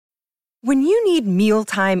When you need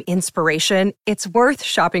mealtime inspiration, it's worth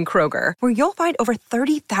shopping Kroger, where you'll find over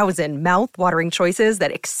 30,000 mouth-watering choices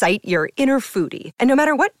that excite your inner foodie. And no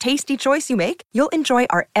matter what tasty choice you make, you'll enjoy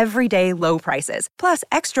our everyday low prices, plus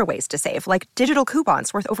extra ways to save, like digital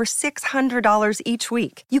coupons worth over $600 each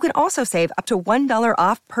week. You can also save up to $1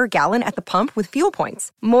 off per gallon at the pump with fuel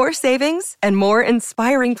points. More savings and more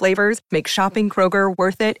inspiring flavors make shopping Kroger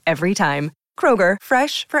worth it every time. Kroger,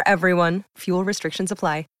 fresh for everyone. Fuel restrictions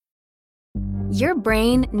apply. Your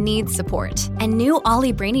brain needs support, and new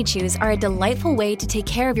Ollie Brainy Chews are a delightful way to take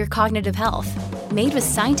care of your cognitive health. Made with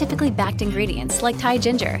scientifically backed ingredients like Thai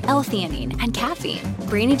ginger, L-theanine, and caffeine,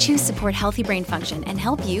 Brainy Chews support healthy brain function and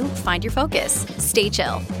help you find your focus, stay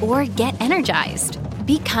chill, or get energized.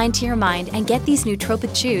 Be kind to your mind and get these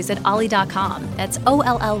nootropic chews at ollie.com. That's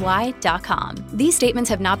OLLY.com. These statements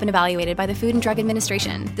have not been evaluated by the Food and Drug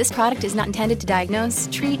Administration. This product is not intended to diagnose,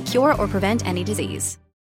 treat, cure, or prevent any disease.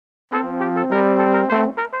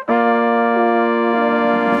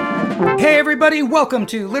 Hey everybody, welcome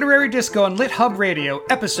to Literary Disco on Lit Hub Radio,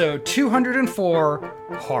 episode 204,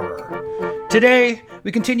 Horror. Today,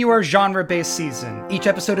 we continue our genre-based season. Each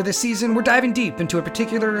episode of this season, we're diving deep into a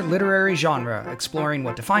particular literary genre, exploring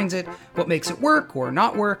what defines it, what makes it work or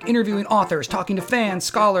not work, interviewing authors, talking to fans,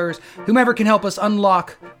 scholars, whomever can help us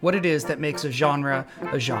unlock what it is that makes a genre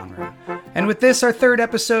a genre. And with this, our third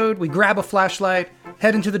episode, we grab a flashlight,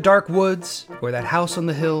 head into the dark woods, or that house on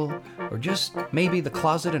the hill, or just maybe the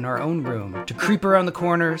closet in our own room, to creep around the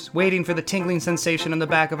corners, waiting for the tingling sensation on the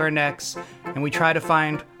back of our necks, and we try to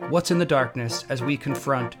find what's in the darkness as we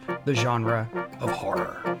confront the genre of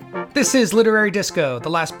horror. This is Literary Disco, the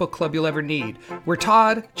last book club you'll ever need. We're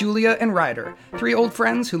Todd, Julia, and Ryder, three old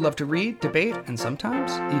friends who love to read, debate, and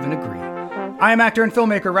sometimes even agree. I am actor and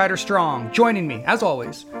filmmaker Ryder Strong. Joining me, as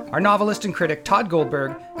always, our novelist and critic Todd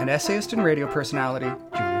Goldberg, and essayist and radio personality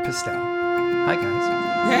Julia Pistel. Hi, guys.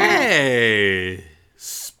 Hey,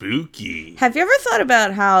 spooky. Have you ever thought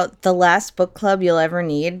about how the last book club you'll ever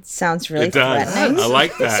need sounds really threatening? I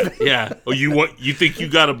like that. Yeah. Oh, you think you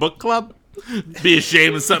got a book club? Be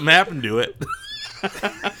ashamed if something happened to it.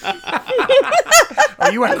 Oh,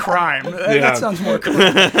 you went crime. Yeah. That sounds more cool.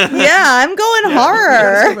 Yeah, I'm going horror.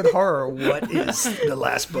 Let's go with horror. What is the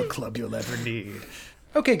last book club you'll ever need?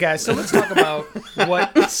 Okay, guys, so let's talk about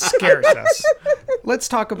what scares us. Let's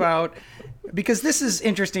talk about... Because this is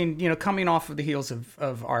interesting, coming off of the heels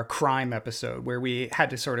of our crime episode, where we had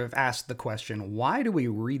to sort of ask the question, why do we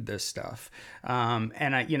read this stuff? We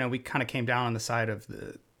kind of came down on the side of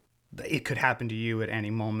the it could happen to you at any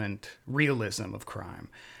moment realism of crime.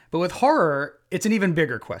 But with horror, it's an even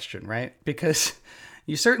bigger question, right? Because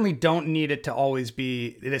you certainly don't need it to always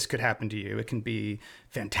be, this could happen to you. It can be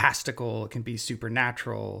fantastical, it can be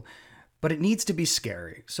supernatural, but it needs to be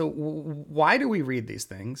scary. So why do we read these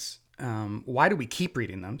things? Why do we keep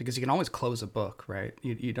reading them? Because you can always close a book, right?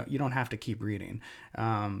 You don't have to keep reading.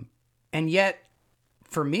 And yet,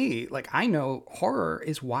 for me, I know horror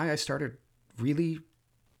is why I started really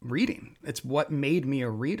reading. It's what made me a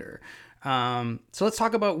reader. So let's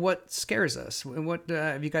talk about what scares us. What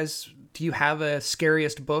have you guys? Do you have a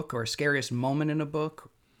scariest book or scariest moment in a book?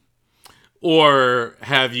 Or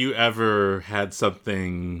have you ever had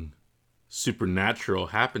something supernatural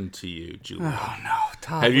happen to you, Julia? Oh no,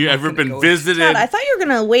 Todd. Have you ever been visited? Todd, I thought you were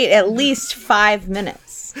going to wait at least 5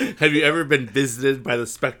 minutes. Have you ever been visited by the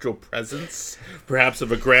spectral presence, perhaps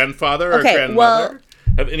of a grandfather or a grandmother? Well,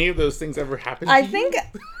 have any of those things ever happened to you? I think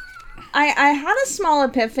I had a small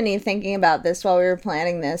epiphany thinking about this while we were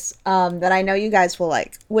planning this, that I know you guys will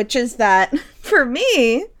like, which is that for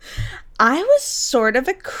me, I was sort of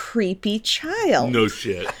a creepy child. No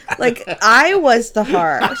shit. I was the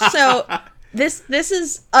horror. So this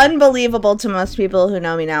is unbelievable to most people who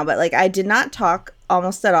know me now, but I did not talk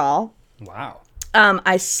almost at all. Wow.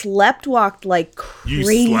 I slept walked like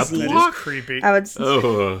crazy. You slept? That is creepy. I would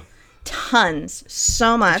tons,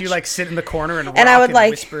 so much. Did you sit in the corner and rock I would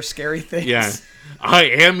whisper scary things? Yeah. I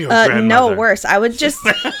am your grandmother. No, worse. I would just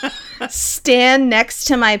stand next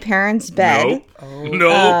to my parents' bed. Nope. Oh,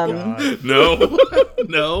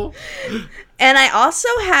 no. And I also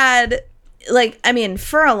had,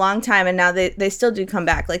 for a long time, and now they still do come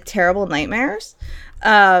back, terrible nightmares.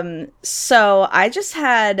 So I just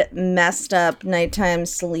had messed up nighttime,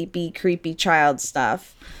 sleepy, creepy child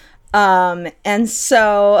stuff. And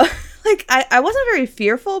so... I wasn't very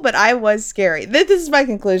fearful, but I was scary. This is my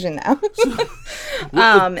conclusion now.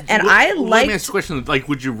 Let me ask a question.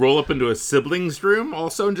 Would you roll up into a sibling's room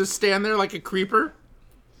also and just stand there like a creeper?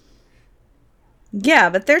 Yeah,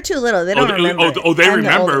 but they're too little. They don't remember. They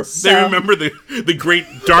remember. They remember the great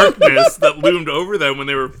darkness that loomed over them when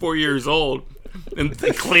they were 4 years old. and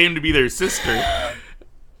they claim to be their sister.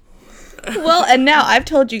 Well, and now I've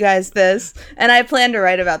told you guys this, and I plan to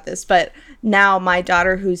write about this, but now my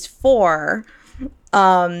daughter, who's 4,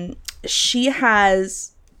 she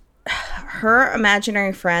has her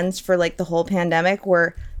imaginary friends for like the whole pandemic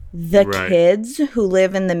were the kids who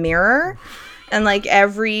live in the mirror. And like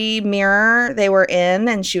every mirror they were in,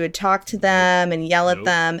 and she would talk to them and yell at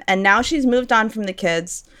them. And now she's moved on from the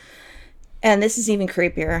kids. And this is even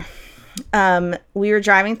creepier. We were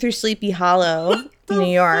driving through Sleepy Hollow, New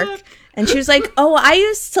York, and she was like, "Oh, I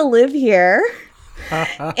used to live here,"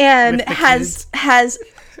 and has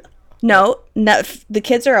no, the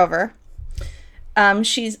kids are over.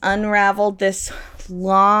 She's unraveled this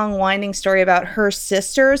long, winding story about her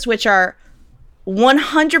sisters, which are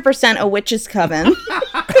 100% a witch's coven.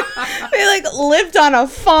 They like lived on a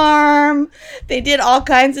farm. They did all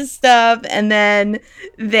kinds of stuff, and then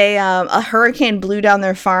they a hurricane blew down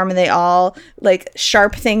their farm, and they all like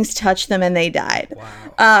sharp things touched them, and they died.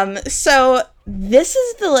 Wow. So this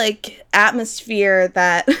is the like atmosphere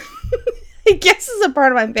that I guess is a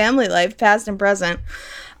part of my family life, past and present.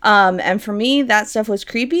 And for me, that stuff was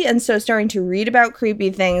creepy, and so starting to read about creepy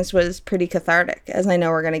things was pretty cathartic, as I know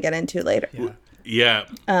we're going to get into later. Yeah.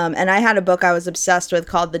 And I had a book I was obsessed with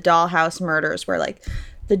called The Dollhouse Murders, where like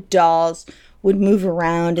the dolls would move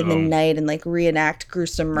around in the night and like reenact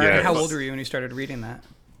gruesome murders. Yeah. How old were you when you started reading that?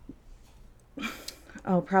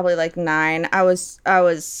 Oh, probably like 9. I was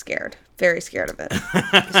scared, very scared of it.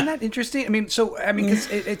 Isn't that interesting? I mean, because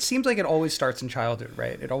it seems like it always starts in childhood,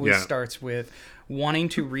 right? It always starts with wanting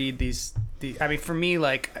to read these. I mean, for me,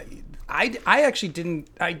 like, I actually didn't.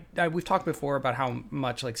 We've talked before about how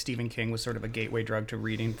much like Stephen King was sort of a gateway drug to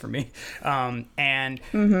reading for me, but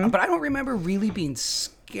I don't remember really being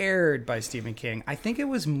scared by Stephen King. I think it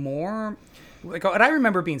was more. Like, what I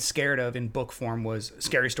remember being scared of in book form was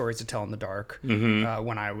Scary Stories to Tell in the Dark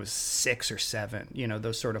when I was 6 or 7. You know,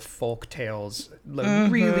 those sort of folk tales,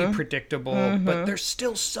 really predictable, but they're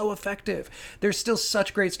still so effective. They're still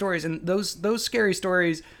such great stories, and those scary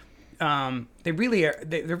stories, they really are.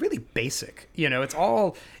 They're really basic. You know, it's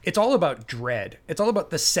all about dread. It's all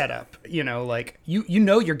about the setup. You know, like you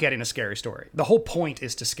know you're getting a scary story. The whole point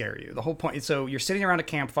is to scare you. The whole point. So you're sitting around a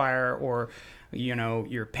campfire, or you know,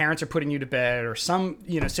 your parents are putting you to bed, or some,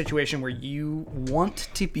 you know, situation where you want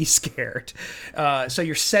to be scared. So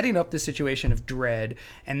you're setting up this situation of dread,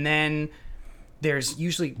 and then there's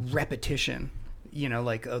usually repetition. You know,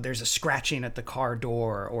 like, oh, there's a scratching at the car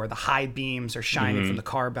door, or the high beams are shining from the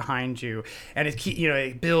car behind you, and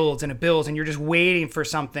it builds and it builds, and you're just waiting for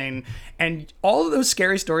something. And all of those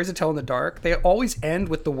scary stories to tell in the dark, they always end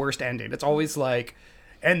with the worst ending. It's always like,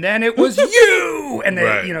 and then it was you, and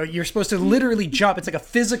then you know, you're supposed to literally jump. It's like a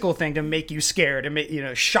physical thing to make you scared and make, you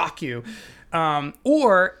know, shock you.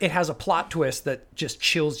 Or it has a plot twist that just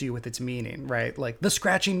chills you with its meaning, right? Like, the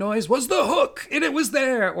scratching noise was the hook, and it was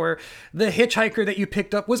there. Or the hitchhiker that you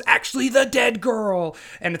picked up was actually the dead girl.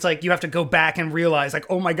 And it's like, you have to go back and realize, like,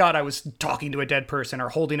 oh my God, I was talking to a dead person, or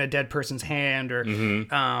holding a dead person's hand, or,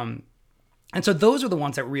 and so those are the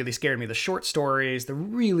ones that really scared me. The short stories, the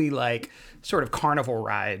really like sort of carnival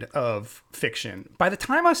ride of fiction. By the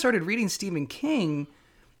time I started reading Stephen King,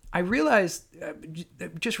 I realized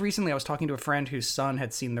just recently I was talking to a friend whose son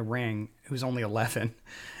had seen The Ring, who's only 11,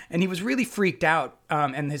 and he was really freaked out.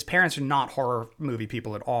 And his parents are not horror movie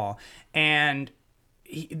people at all. And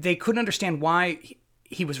they couldn't understand why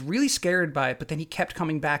he was really scared by it, but then he kept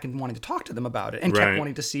coming back and wanting to talk to them about it, and kept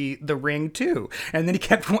wanting to see The Ring too. And then he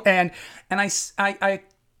kept, and I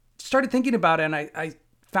started thinking about it, and I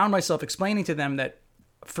found myself explaining to them that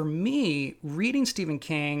for me, reading Stephen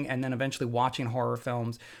King and then eventually watching horror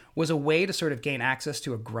films was a way to sort of gain access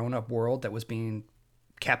to a grown-up world that was being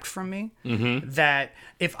kept from me. That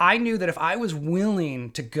if I knew that if I was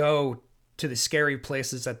willing to go to the scary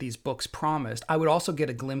places that these books promised, I would also get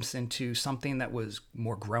a glimpse into something that was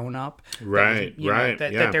more grown up.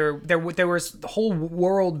 That there was the whole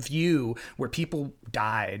world view where people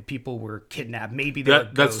died, people were kidnapped, maybe they were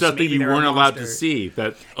ghosts, that's stuff that you weren't allowed to see.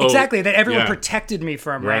 That everyone protected me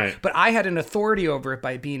from, right? But I had an authority over it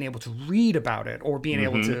by being able to read about it, or being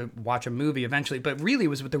able to watch a movie eventually. But really, it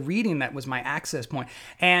was with the reading that was my access point.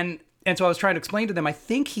 And so I was trying to explain to them, I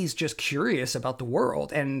think he's just curious about the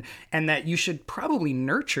world, and that you should probably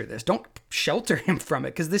nurture this. Don't shelter him from it,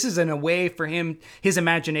 because this is in a way for him, his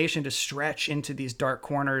imagination to stretch into these dark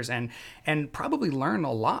corners and probably learn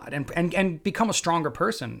a lot and become a stronger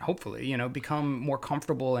person, hopefully, you know, become more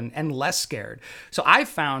comfortable and less scared. So I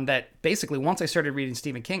found that basically once I started reading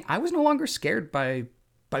Stephen King, I was no longer scared by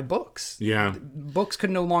books. Yeah. Books could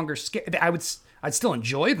no longer scare. I'd still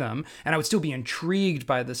enjoy them, and I would still be intrigued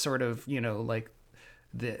by the sort of, you know, like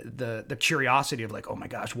the curiosity of like, oh my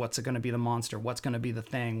gosh, what's going to be the monster? What's going to be the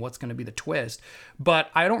thing? What's going to be the twist? But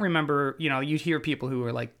I don't remember, you know, you'd hear people who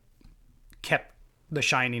were like kept The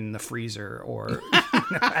Shining in the freezer or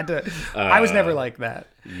I was never like that.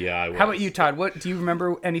 Yeah, I was. How about you, Todd? What do you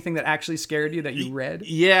remember anything that actually scared you that you read?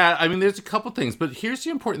 Yeah, I mean, there's a couple things, but here's the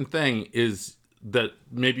important thing is that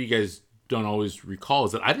maybe you guys don't always recall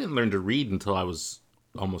is that I didn't learn to read until I was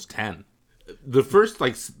almost 10. The first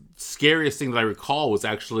like scariest thing that I recall was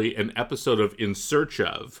actually an episode of In Search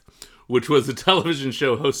Of, which was a television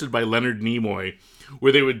show hosted by Leonard Nimoy,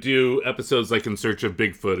 where they would do episodes like In Search of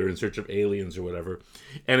Bigfoot or In Search of Aliens or whatever.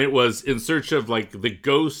 And it was in search of like the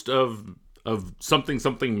ghost of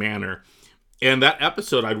something manor. And that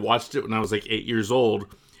episode, I'd watched it when I was like 8 years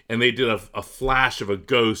old, and they did a flash of a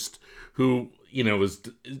ghost who, you know, was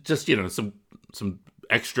just, you know, some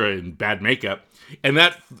extra in bad makeup. And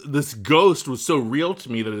this ghost was so real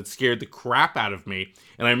to me that it scared the crap out of me.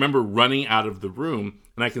 And I remember running out of the room,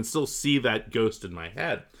 and I can still see that ghost in my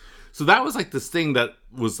head. So that was like this thing that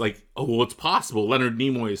was like, oh, well, it's possible. Leonard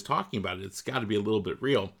Nimoy is talking about it. It's got to be a little bit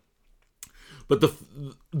real. But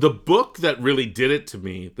the book that really did it to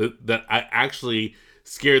me, that I actually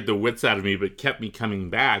scared the wits out of me, but kept me coming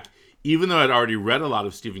back, even though I'd already read a lot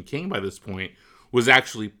of Stephen King by this point, was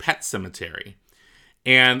actually Pet Sematary.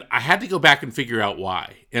 And I had to go back and figure out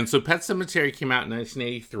why. And so Pet Sematary came out in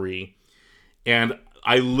 1983, and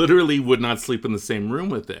I literally would not sleep in the same room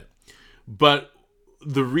with it. But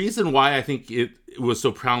the reason why I think it was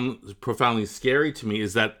so profoundly scary to me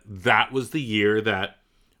is that was the year that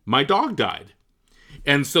my dog died.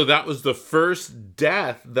 And so that was the first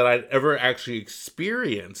death that I'd ever actually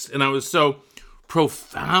experienced. And I was so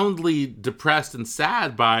profoundly depressed and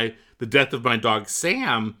sad by the death of my dog,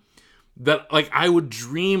 Sam, that like I would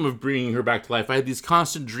dream of bringing her back to life. I had these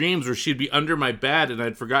constant dreams where she'd be under my bed and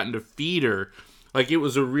I'd forgotten to feed her. Like it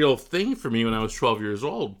was a real thing for me when I was 12 years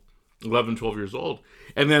old. 11, 12 years old.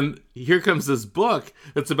 And then here comes this book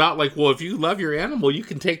that's about like, well, if you love your animal, you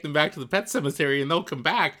can take them back to the pet cemetery and they'll come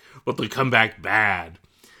back, but they'll come back bad.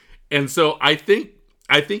 And so I think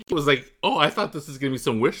it was like, oh, I thought this is going to be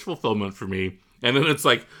some wish fulfillment for me. And then it's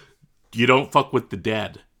like, you don't fuck with the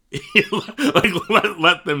dead. Like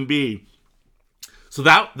let them be. So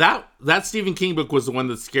that Stephen King book was the one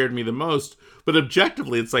that scared me the most. But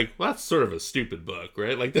objectively, it's like, well, that's sort of a stupid book,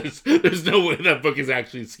 right? Like, there's no way that book is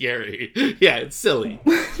actually scary. Yeah, it's silly.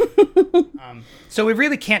 So we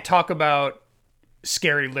really can't talk about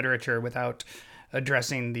scary literature without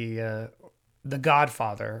addressing the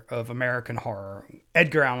godfather of American horror,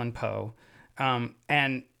 Edgar Allan Poe.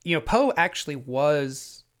 And, you know, Poe actually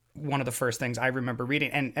was one of the first things I remember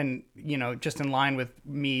reading. And you know, just in line with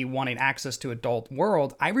me wanting access to adult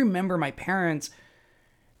world, I remember my parents...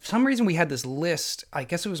 For some reason, we had this list. I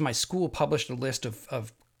guess it was my school published a list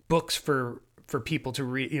of books for people to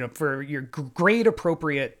read, you know, for your grade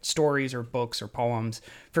appropriate stories or books or poems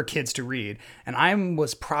for kids to read. And I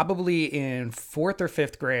was probably in 4th or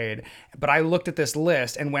 5th grade, but I looked at this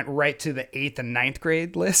list and went right to the 8th and 9th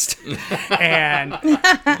grade list. And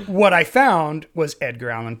what I found was Edgar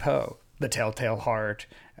Allan Poe, The Telltale Heart,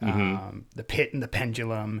 The Pit and the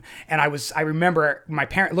Pendulum. And I remember my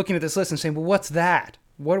parent looking at this list and saying, well, what's that?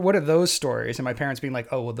 What are those stories? And my parents being like,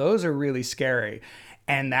 oh, well, those are really scary.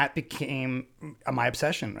 And that became my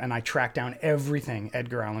obsession. And I tracked down everything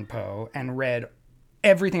Edgar Allan Poe and read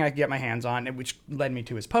everything I could get my hands on, which led me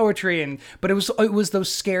to his poetry. But it was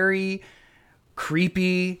those scary,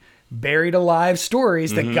 creepy, buried alive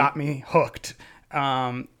stories that got me hooked.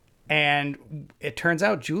 And it turns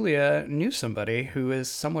out Julia knew somebody who is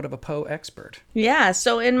somewhat of a Poe expert. Yeah.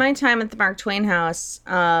 So in my time at the Mark Twain House,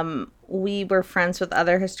 we were friends with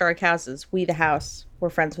other historic houses. We, the house, were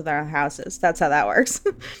friends with our houses. That's how that works.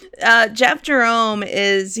 Jeff Jerome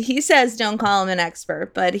he says don't call him an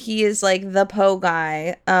expert, but he is like the Poe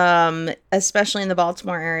guy, especially in the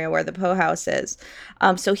Baltimore area where the Poe House is.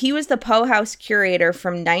 So he was the Poe House curator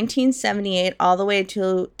from 1978 all the way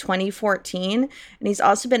to 2014. And he's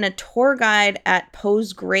also been a tour guide at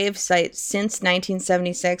Poe's grave site since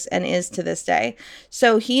 1976 and is to this day.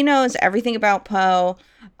 So he knows everything about Poe.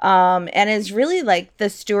 And is really like the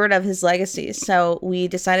steward of his legacy. So we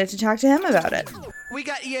decided to talk to him about it. We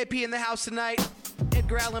got EAP in the house tonight.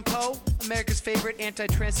 Edgar Allan Poe, America's favorite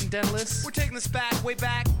anti-transcendentalist. We're taking this back, way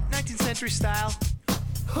back, 19th century style.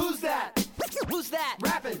 Who's that? Who's that?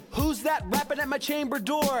 Rapping. Who's that rapping at my chamber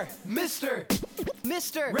door? Mr.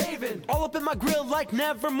 Raven. All up in my grill like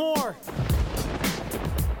nevermore.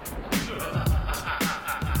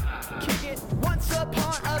 Kick it once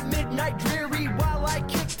upon a midnight dreary while I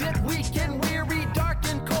kicked it weak and weary, dark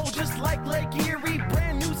and cold just like Lake Erie.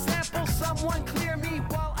 Brand new sample, someone clear me.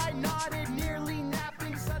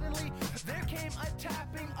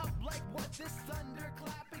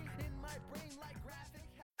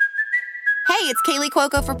 it's Kaylee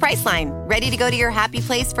Cuoco for Priceline. Ready to go to your happy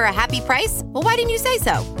place for a happy price? Well, why didn't you say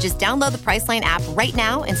so? Just download the Priceline app right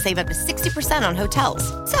now and save up to 60% on hotels.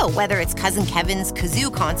 So whether it's Cousin Kevin's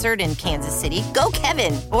Kazoo Concert in Kansas City, go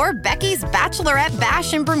Kevin, or Becky's Bachelorette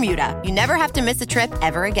Bash in Bermuda, you never have to miss a trip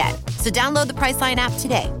ever again. So download the Priceline app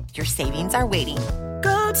today. Your savings are waiting.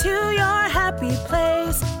 Go to your happy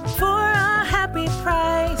place for a happy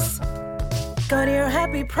price. Go to your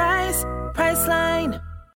happy price, Priceline.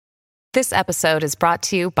 This episode is brought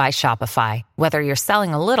to you by Shopify. Whether you're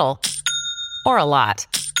selling a little or a lot,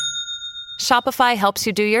 Shopify helps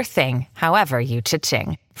you do your thing, however you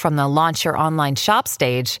cha-ching. From the launch your online shop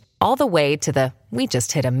stage, all the way to the we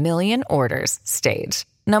just hit 1 million orders stage.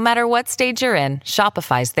 No matter what stage you're in,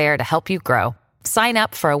 Shopify's there to help you grow. Sign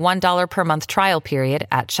up for a $1 per month trial period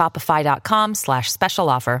at shopify.com/special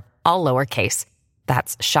offer, all lowercase.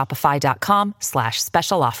 That's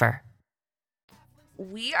shopify.com/special offer.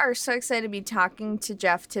 We are so excited to be talking to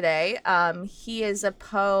Jeff today. He is a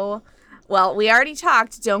Poe. Well, we already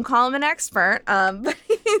talked. Don't call him an expert. But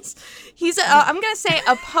he's I'm going to say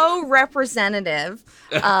a Poe representative.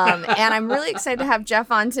 And I'm really excited to have Jeff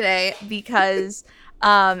on today because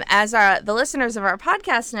as the listeners of our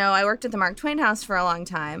podcast know, I worked at the Mark Twain House for a long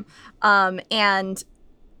time. And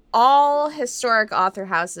all historic author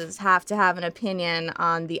houses have to have an opinion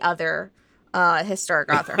on the other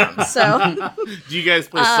historic author homes. So, do you guys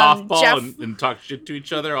play softball and talk shit to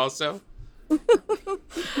each other also?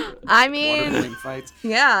 I mean, fights.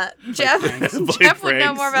 Yeah, Jeff would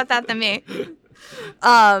know more about that than me.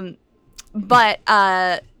 But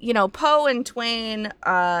Poe and Twain,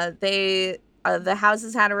 they the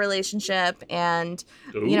houses had a relationship, and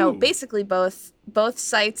basically both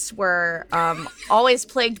sites were always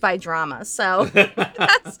plagued by drama. So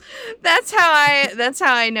that's how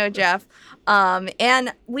I know Jeff.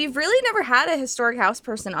 And we've really never had a historic house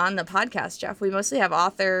person on the podcast, Jeff. We mostly have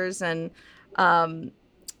authors and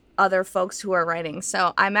other folks who are writing.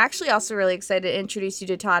 So I'm actually also really excited to introduce you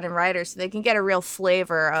to Todd and Ryder so they can get a real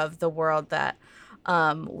flavor of the world that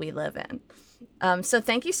we live in. So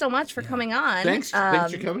thank you so much for coming on. Thanks for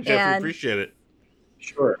coming, Jeff. We appreciate it.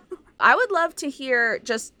 Sure. I would love to hear,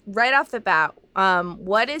 just right off the bat,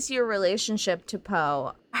 what is your relationship to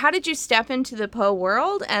Poe? How did you step into the Poe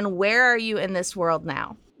world, and where are you in this world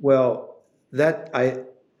now? Well, I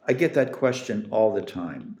get that question all the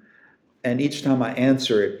time. And each time I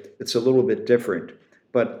answer it, it's a little bit different.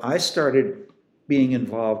 But I started being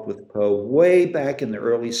involved with Poe way back in the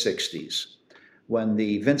early 60s when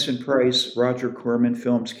the Vincent Price, Roger Corman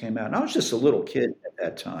films came out. And I was just a little kid at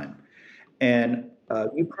that time. And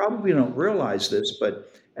you probably don't realize this, but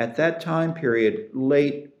at that time period,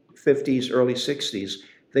 late 50s, early 60s,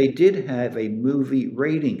 they did have a movie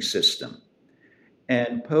rating system.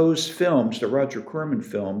 And Poe's films, the Roger Corman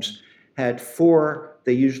films,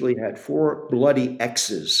 they usually had 4 bloody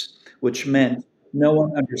X's, which meant no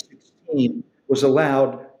one under 16 was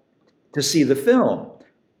allowed to see the film.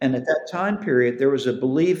 And at that time period, there was a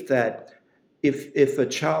belief that if a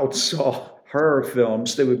child saw horror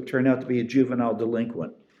films, they would turn out to be a juvenile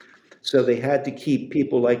delinquent. So they had to keep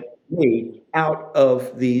people like me out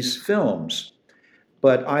of these films.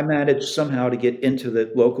 But I managed somehow to get into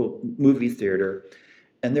the local movie theater.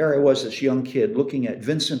 And there I was, this young kid, looking at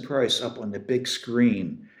Vincent Price up on the big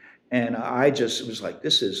screen. And I just was like,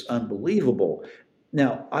 this is unbelievable.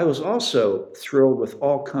 Now, I was also thrilled with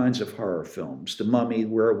all kinds of horror films, The Mummy,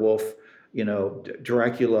 Werewolf,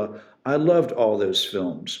 Dracula. I loved all those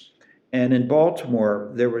films. And in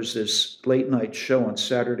Baltimore, there was this late night show on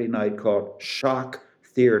Saturday night called Shock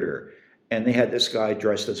Theater. And they had this guy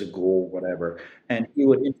dressed as a ghoul, whatever. And he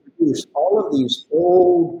would introduce all of these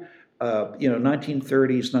old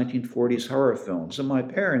 1930s, 1940s horror films. And my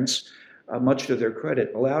parents, much to their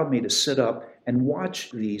credit, allowed me to sit up and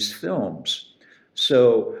watch these films.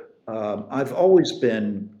 So I've always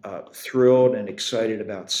been thrilled and excited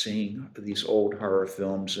about seeing these old horror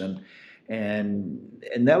films. And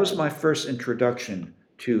that was my first introduction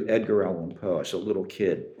to Edgar Allan Poe as a little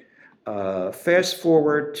kid. Fast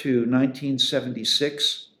forward to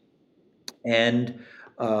 1976, and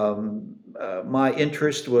my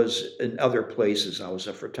interest was in other places. I was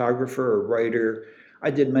a photographer, a writer. I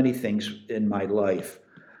did many things in my life.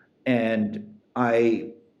 And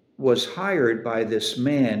I was hired by this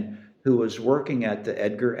man who was working at the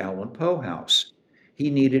Edgar Allan Poe House. He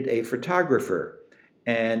needed a photographer.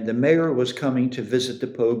 And the mayor was coming to visit the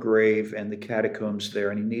Poe grave and the catacombs there,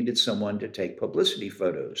 and he needed someone to take publicity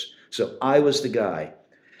photos. So I was the guy.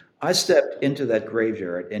 I stepped into that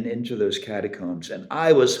graveyard and into those catacombs, and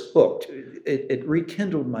I was hooked. It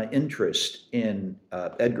rekindled my interest in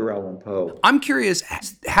Edgar Allan Poe. I'm curious,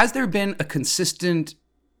 has there been a consistent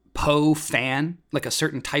Poe fan, like a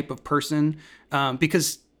certain type of person?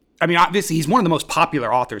 Because, I mean, obviously he's one of the most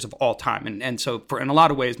popular authors of all time. And so in a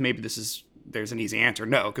lot of ways, maybe there's an easy answer,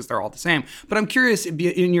 no, because they're all the same. But I'm curious,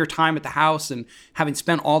 in your time at the house and having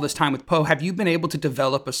spent all this time with Poe, have you been able to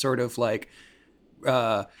develop a sort of like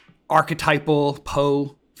archetypal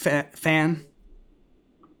Poe fan?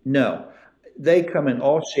 No. They come in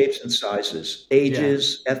all shapes and sizes,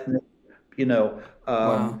 ages, ethnic,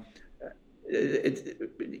 wow.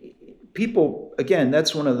 People, again,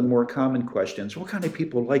 that's one of the more common questions. What kind of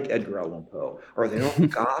people like Edgar Allan Poe? Are they all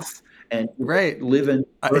goth and live in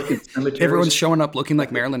cemeteries? Everyone's showing up looking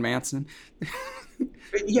like Marilyn Manson.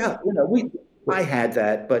 Yeah, I had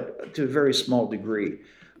that, but to a very small degree.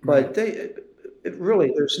 But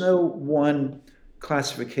there's no one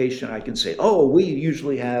classification I can say, oh, we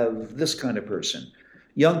usually have this kind of person.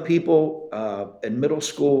 Young people in middle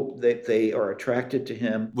school, they are attracted to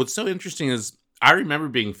him. What's so interesting is I remember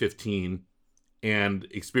being 15 and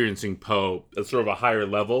experiencing Poe at sort of a higher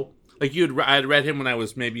level. Like I had read him when I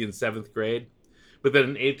was maybe in 7th grade, but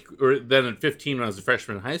then then at 15 when I was a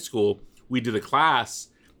freshman in high school, we did a class,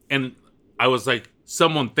 and I was like,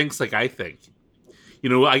 someone thinks like I think.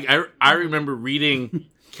 I remember reading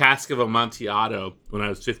Cask of Amontillado when I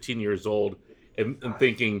was 15 years old and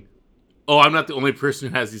thinking, oh, I'm not the only person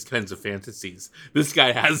who has these kinds of fantasies. This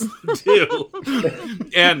guy has them too.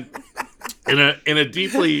 And in a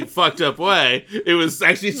deeply fucked up way, it was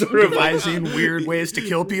actually sort of devising weird ways to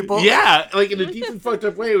kill people. Yeah, like in a deeply fucked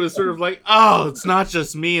up way, it was sort of like, oh, it's not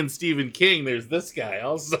just me and Stephen King. There's this guy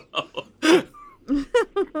also. When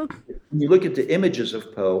you look at the images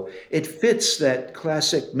of Poe, it fits that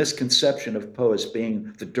classic misconception of Poe as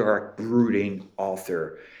being the dark, brooding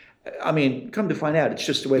author. I mean, come to find out, it's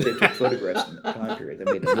just the way they took photographs in the time period that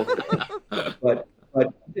made it look like. But I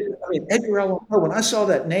mean, Edgar Allan Poe, when I saw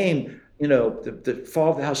that name, the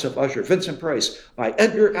Fall of the House of Usher, Vincent Price, by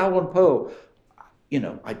Edgar Allan Poe,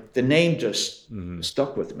 the name just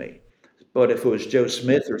stuck with me. But if it was Joe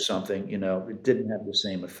Smith or something, it didn't have the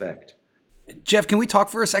same effect. Jeff, can we talk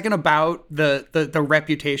for a second about the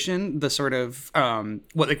reputation, the sort of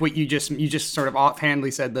what you just sort of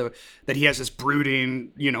offhandedly said that he has this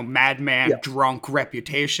brooding, madman, drunk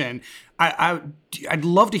reputation. I'd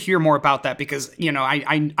love to hear more about that because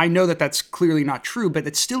I know that that's clearly not true, but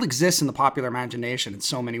it still exists in the popular imagination in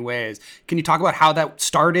so many ways. Can you talk about how that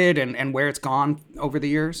started and where it's gone over the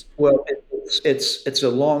years? Well, it's a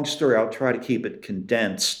long story. I'll try to keep it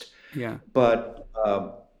condensed. Yeah, but.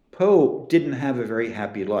 Poe didn't have a very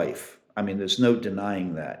happy life. I mean, there's no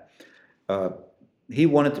denying that. He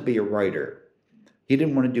wanted to be a writer. He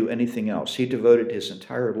didn't want to do anything else. He devoted his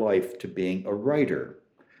entire life to being a writer.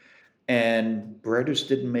 And writers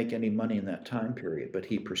didn't make any money in that time period, but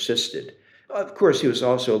he persisted. Of course, he was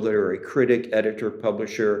also a literary critic, editor,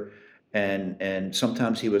 publisher, and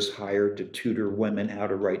sometimes he was hired to tutor women how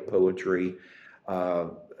to write poetry.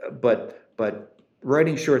 But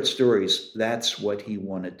writing short stories, that's what he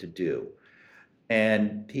wanted to do.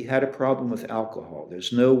 And he had a problem with alcohol.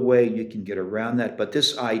 There's no way you can get around that. But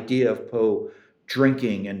this idea of Poe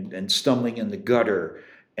drinking and stumbling in the gutter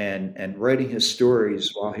and writing his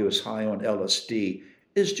stories while he was high on LSD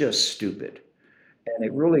is just stupid. And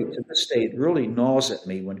it really, to this day, it really gnaws at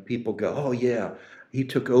me when people go, oh yeah, he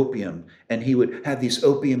took opium and he would have these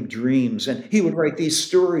opium dreams and he would write these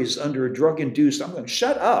stories under a drug-induced. I'm going,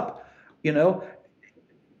 shut up,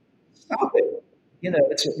 Stop it.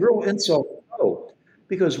 It's a real insult to Poe.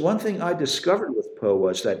 Because one thing I discovered with Poe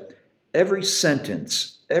was that every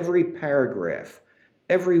sentence, every paragraph,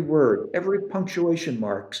 every word, every punctuation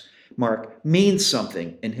mark means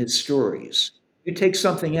something in his stories. You take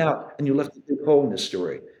something out and you left a big hole in the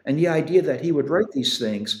story. And the idea that he would write these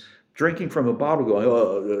things, drinking from a bottle, going,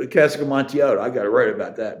 oh, Cask of Amontillado, I got to write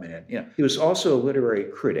about that, man. He was also a literary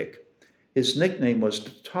critic. His nickname was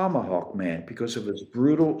the Tomahawk Man because of his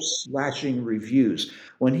brutal, slashing reviews.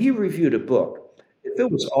 When he reviewed a book, if it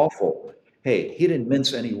was awful, hey, he didn't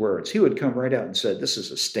mince any words. He would come right out and said, this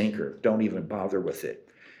is a stinker. Don't even bother with it.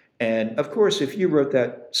 And of course, if you wrote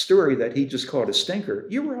that story that he just called a stinker,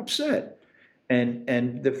 you were upset.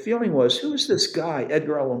 And the feeling was, who is this guy,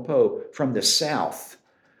 Edgar Allan Poe, from the South,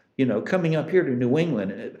 coming up here to New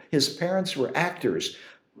England? His parents were actors.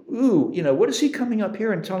 Ooh, what is he coming up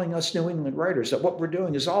here and telling us New England writers that what we're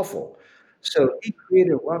doing is awful? So he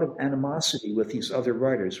created a lot of animosity with these other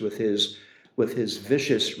writers, with his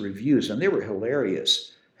vicious reviews, and they were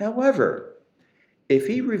hilarious. However, if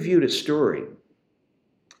he reviewed a story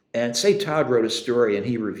And say Todd wrote a story and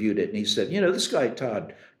he reviewed it and he said, this guy,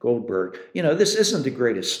 Todd Goldberg, this isn't the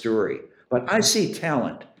greatest story, but I see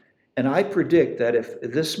talent. And I predict that if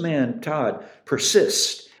this man, Todd,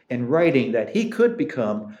 persists in writing, that he could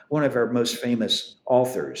become one of our most famous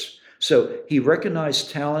authors. So he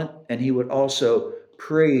recognized talent and he would also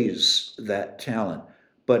praise that talent.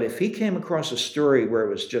 But if he came across a story where it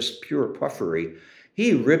was just pure puffery,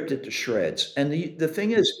 he ripped it to shreds. And the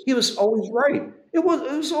thing is, he was always right. It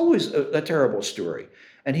was always a terrible story.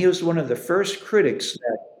 And he was one of the first critics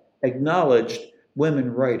that acknowledged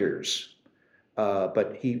women writers.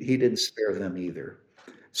 But he didn't spare them either.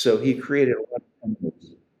 So he created a lot of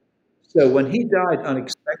enemies. So when he died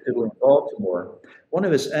unexpectedly in Baltimore, one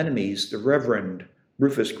of his enemies, the Reverend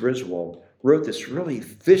Rufus Griswold, wrote this really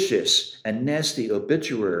vicious and nasty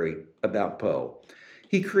obituary about Poe.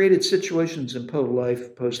 He created situations in Poe's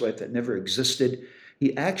life that never existed.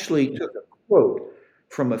 He actually took a quote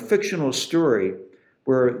from a fictional story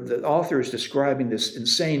where the author is describing this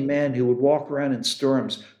insane man who would walk around in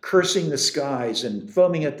storms, cursing the skies and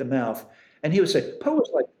foaming at the mouth. And he would say, Poe was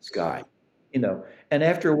like this guy, and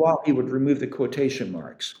after a while, he would remove the quotation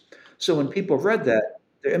marks. So when people read that,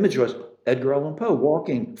 their image was Edgar Allan Poe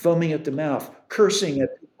walking, foaming at the mouth, cursing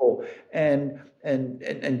at people. And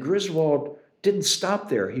Griswold didn't stop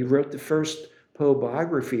there. He wrote the first Poe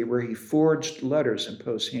biography where he forged letters in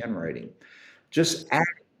Poe's handwriting, just adding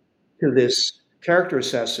to this character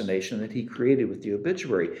assassination that he created with the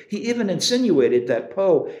obituary. He even insinuated that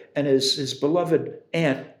Poe and his beloved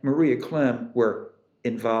aunt, Maria Clem, were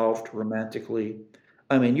involved romantically.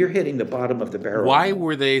 I mean, you're hitting the bottom of the barrel. Why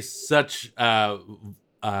were they such... why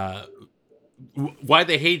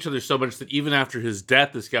they hate each other so much that even after his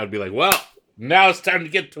death, this guy would be like, well, now it's time to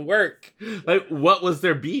get to work. Like, what was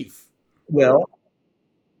their beef? Well,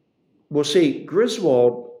 see,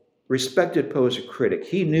 Griswold respected Poe as a critic.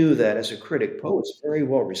 He knew that as a critic, Poe was very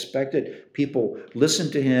well respected. People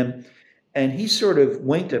listened to him. And he sort of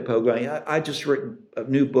winked at Poe, going, I just written a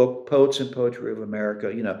new book, Poets and Poetry of America.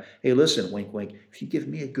 Hey, listen, wink, wink. If you give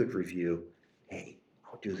me a good review, hey,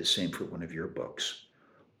 I'll do the same for one of your books.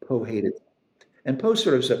 Poe hated it. And Poe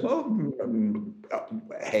sort of said,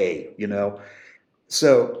 hey,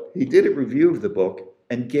 So he did a review of the book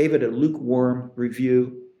and gave it a lukewarm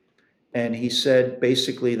review. And he said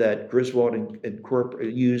basically that Griswold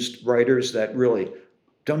used writers that really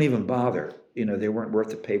don't even bother. They weren't worth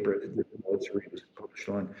the paper that the notes was published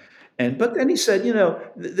on. But then he said,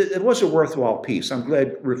 it was a worthwhile piece. I'm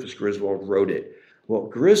glad Rufus Griswold wrote it. Well,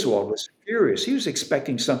 Griswold was furious. He was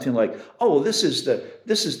expecting something like, this is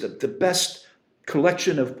the best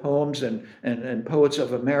collection of poems and poets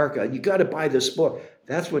of America. You got to buy this book.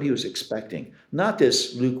 That's what he was expecting. Not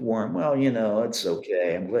this lukewarm, it's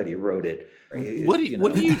okay. I'm glad he wrote it.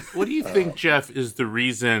 What do you think, Jeff, is the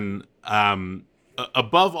reason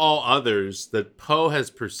above all others that Poe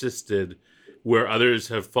has persisted where others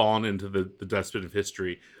have fallen into the dustbin of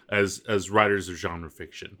history as writers of genre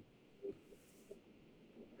fiction?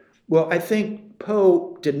 Well, I think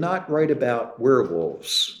Poe did not write about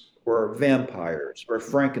werewolves or vampires or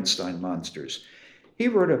Frankenstein monsters. He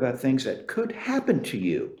wrote about things that could happen to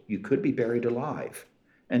you. You could be buried alive.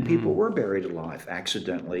 And people were buried alive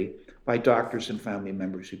accidentally by doctors and family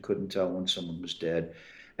members who couldn't tell when someone was dead.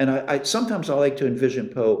 And I sometimes I like to envision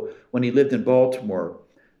Poe when he lived in Baltimore,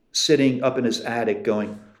 sitting up in his attic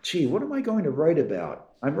going, gee, what am I going to write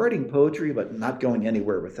about? I'm writing poetry, but not going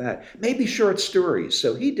anywhere with that. Maybe short stories.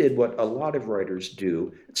 So he did what a lot of writers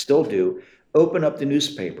do, still do, open up the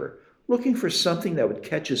newspaper, looking for something that would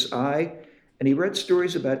catch his eye. And he read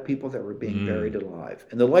stories about people that were being buried alive.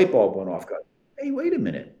 And the light bulb went off, going, hey, wait a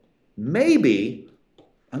minute. Maybe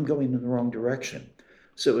I'm going in the wrong direction.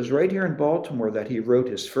 So it was right here in Baltimore that he wrote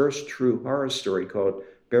his first true horror story called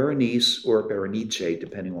Berenice, or Berenice,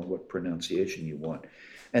 depending on what pronunciation you want.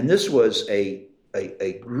 And this was a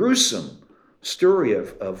gruesome story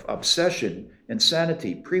of obsession,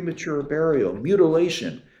 insanity, premature burial,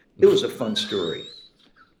 mutilation. It was a fun story.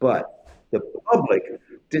 But the public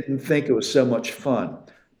didn't think it was so much fun.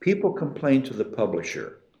 People complained to the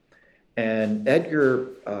publisher. And Edgar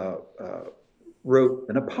wrote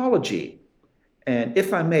an apology. And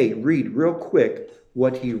if I may read real quick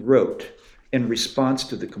what he wrote in response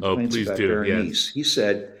to the complaints about Berenice. Yes. He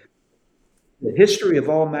said, the history of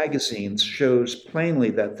all magazines shows plainly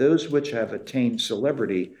that those which have attained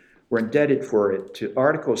celebrity were indebted for it to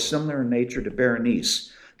articles similar in nature to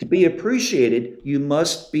Berenice. To be appreciated, you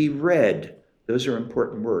must be read. Those are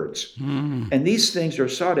important words. And these things are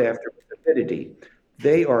sought after with avidity.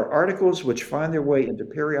 They are articles which find their way into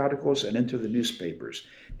periodicals and into the newspapers.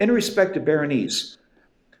 In respect to Berenice,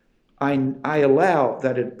 I allow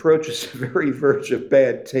that it approaches the very verge of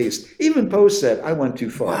bad taste. Even Poe said, I went too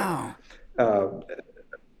far. Wow.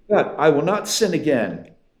 But I will not sin again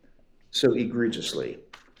so egregiously.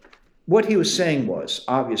 What he was saying was,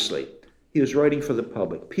 obviously, he was writing for the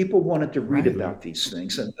public. People wanted to read about these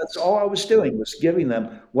things, and that's all I was doing, was giving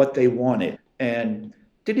them what they wanted. And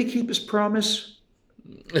did he keep his promise?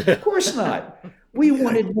 Of course not. We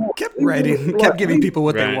wanted more. Kept writing, kept giving people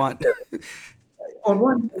what they want. On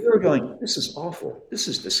one hand, we were going, this is awful. This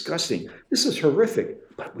is disgusting. This is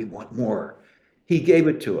horrific, but we want more. He gave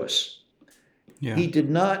it to us. Yeah. He did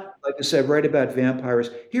not, like I said, write about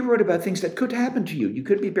vampires. He wrote about things that could happen to you. You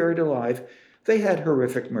could be buried alive. They had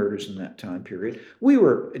horrific murders in that time period. We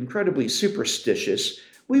were incredibly superstitious.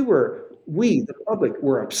 We, the public,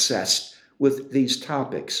 were obsessed with these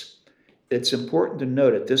topics. It's important to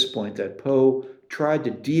note at this point that Poe tried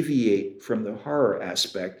to deviate from the horror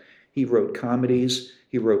aspect. He wrote comedies.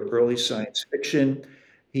 He wrote early science fiction.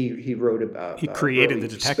 He wrote about he created the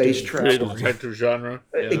detective space travel, detective genre.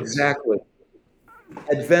 Yeah. Exactly.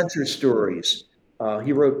 Adventure stories.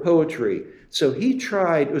 He wrote poetry. So he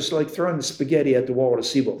tried. It was like throwing the spaghetti at the wall to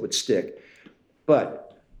see what would stick.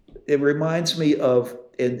 But it reminds me of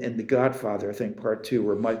in The Godfather, I think Part 2,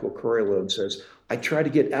 where Michael Corleone says, "I try to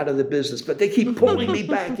get out of the business, but they keep pulling me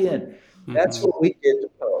back in." That's what we did to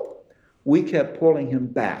Poe. We kept pulling him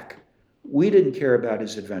back. We didn't care about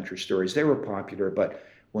his adventure stories. They were popular, but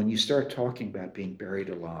when you start talking about being buried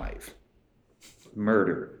alive,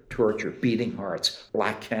 murder, torture, beating hearts,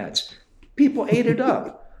 black cats, people ate it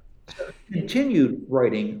up. He continued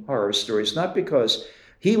writing horror stories, not because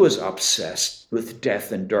he was obsessed with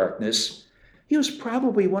death and darkness. He was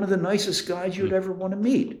probably one of the nicest guys you'd ever want to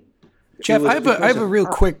meat. Jeff, I have a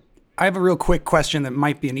real quick question that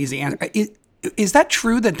might be an easy answer. Is that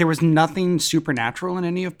true that there was nothing supernatural in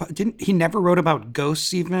any of? Didn't he never wrote about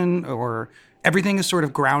ghosts even, or everything is sort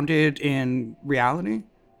of grounded in reality?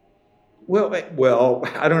 Well,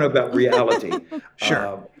 I don't know about reality.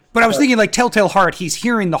 Sure. But I was thinking, like Telltale Heart, he's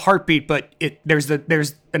hearing the heartbeat, but there's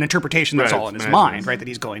an interpretation that's all in his mind, right? That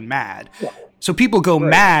he's going mad. Yeah. So people go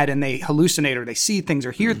mad and they hallucinate or they see things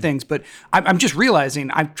or hear things. But I'm just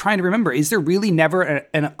realizing, I'm trying to remember, is there really never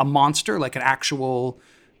a monster, like an actual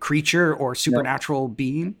creature or supernatural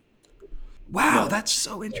being? Wow, that's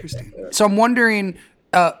so interesting. So I'm wondering,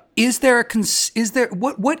 what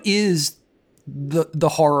is the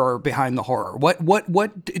horror behind the horror?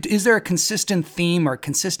 What is there a consistent theme or a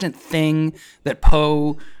consistent thing that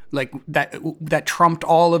Poe that trumped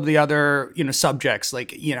all of the other subjects?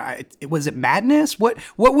 Was it madness? What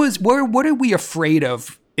are we afraid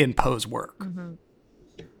of in Poe's work? Mm-hmm.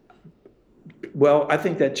 Well, I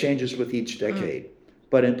think that changes with each decade.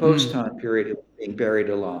 But in Poe's time period, it was being buried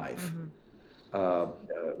alive.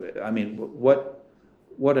 Mm-hmm.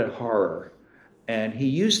 What a horror. And he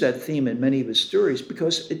used that theme in many of his stories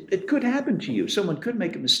because it could happen to you. Someone could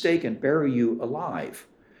make a mistake and bury you alive.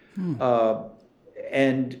 Poe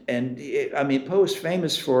is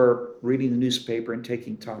famous for reading the newspaper and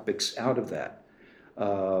taking topics out of that.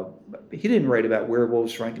 He didn't write about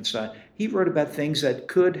werewolves, Frankenstein. He wrote about things that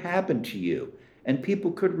could happen to you, and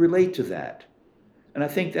people could relate to that. And I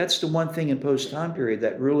think that's the one thing in Poe's time period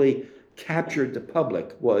that really captured the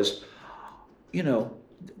public was,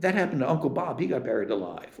 that happened to Uncle Bob. He got buried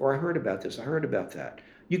alive. Or I heard about this. I heard about that.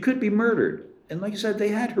 You could be murdered. And like you said, they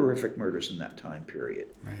had horrific murders in that time period.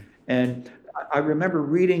 Right. And I remember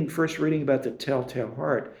first reading about the Telltale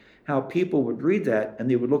Heart, how people would read that and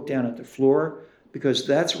they would look down at the floor because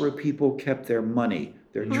that's where people kept their money,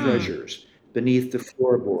 their treasures, beneath the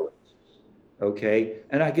floorboards. Okay?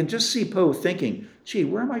 And I can just see Poe thinking, gee,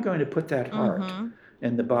 where am I going to put that heart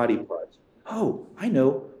and the body parts? Oh, I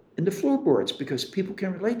know. In the floorboards, because people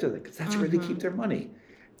can relate to that, because that's where they keep their money.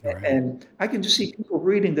 Right. And I can just see people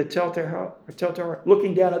reading the Telltale Heart,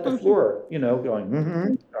 looking down at the floor,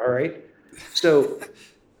 going, all right. So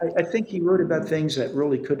I think he wrote about things that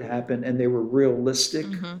really could happen, and they were realistic.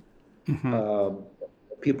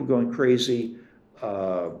 People going crazy.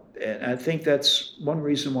 And I think that's one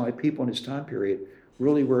reason why people in his time period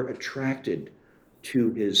really were attracted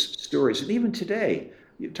to his stories. And even today,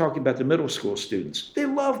 you're talking about the middle school students. They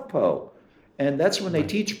love Poe. And that's when they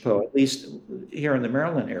teach Poe, at least here in the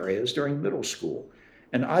Maryland area, is during middle school.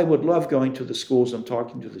 And I would love going to the schools and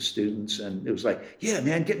talking to the students. And it was like, yeah,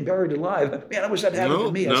 man, getting buried alive. Man, I wish that happened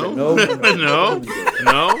to me. I said, no.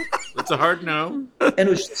 No. It's a hard no. And it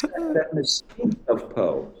was just that mystique of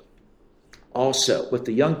Poe. Also, with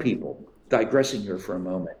the young people, digressing here for a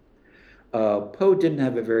moment, Poe didn't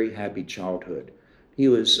have a very happy childhood. He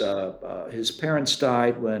was his parents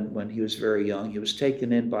died when he was very young. He was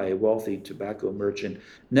taken in by a wealthy tobacco merchant,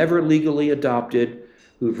 never legally adopted,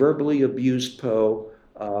 who verbally abused Poe.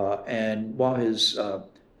 And while his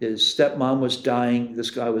stepmom was dying, this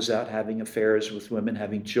guy was out having affairs with women,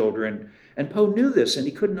 having children. And Poe knew this, and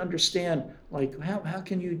he couldn't understand, like, how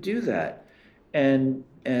can you do that? And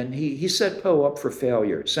he set Poe up for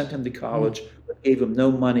failure, sent him to college, but gave him no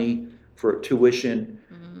money for tuition.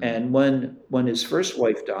 And when his first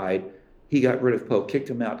wife died, he got rid of Poe, kicked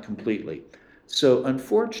him out completely. So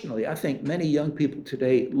unfortunately, I think many young people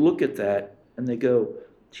today look at that and they go,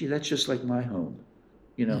 gee, that's just like my home.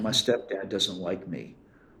 My stepdad doesn't like me.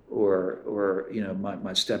 Or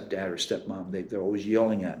my stepdad or stepmom, they're always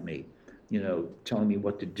yelling at me, telling me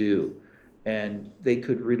what to do. And they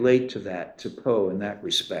could relate to Poe in that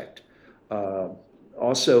respect.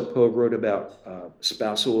 Also, Poe wrote about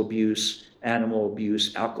spousal abuse, animal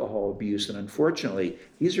abuse, alcohol abuse, and unfortunately,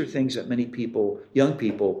 these are things that many people, young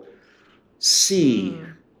people, see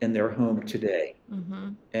in their home today.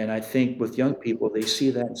 And I think with young people, they see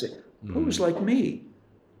that and say, Poe was like me.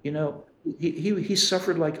 He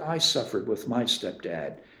suffered like I suffered with my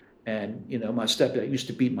stepdad. And, my stepdad used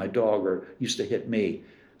to beat my dog or used to hit me.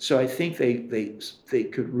 So I think they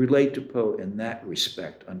could relate to Poe in that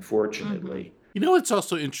respect, unfortunately. What's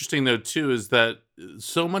also interesting, though, too, is that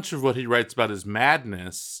so much of what he writes about is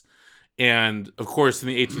madness. And, of course, in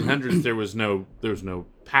the 1800s, there was no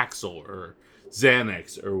Paxil or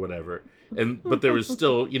Xanax or whatever. But there was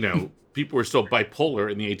still, people were still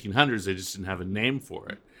bipolar in the 1800s. They just didn't have a name for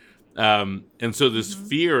it. And so this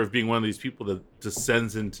fear of being one of these people that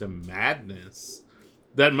descends into madness,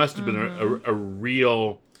 that must have been a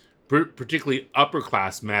real, particularly upper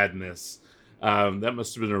class madness. That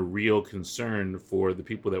must have been a real concern for the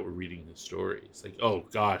people that were reading his stories. Like, oh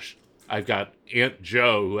gosh, I've got Aunt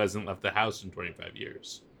Joe who hasn't left the house in 25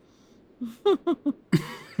 years.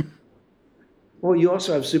 Well, you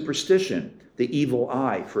also have superstition, the evil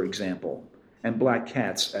eye, for example, and black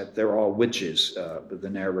cats. They're all witches, the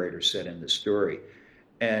narrator said in the story.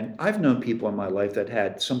 And I've known people in my life that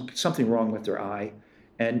had something wrong with their eye.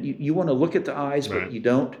 And you want to look at the eyes, but you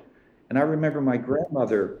don't. And I remember my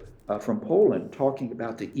grandmother from Poland talking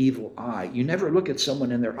about the evil eye. You never look at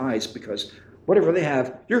someone in their eyes because whatever they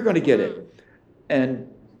have, you're going to get it. And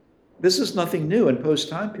this is nothing new. In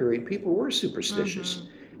post-time period, people were superstitious.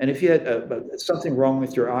 And if you had something wrong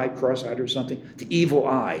with your eye, cross-eyed or something, the evil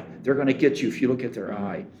eye, they're going to get you if you look at their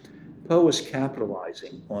eye. Poe was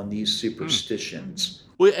capitalizing on these superstitions.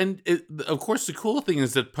 Well, and of course, the cool thing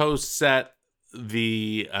is that Poe set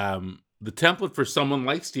the template for someone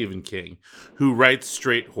like Stephen King, who writes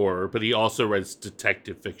straight horror, but he also writes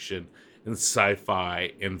detective fiction and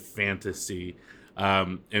sci-fi and fantasy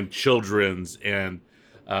and children's and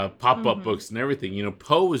pop-up books and everything.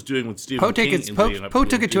 Poe was doing what Stephen King Poe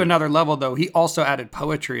took it to another level, though. He also added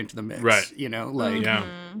poetry into the mix. Right.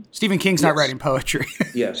 Stephen King's not writing poetry.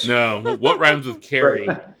 Yes. No. What rhymes with Carrie?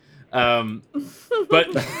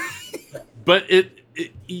 But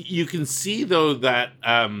you can see, though, that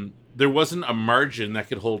there wasn't a margin that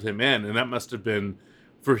could hold him in, and that must have been,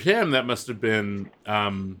 for him,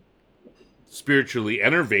 spiritually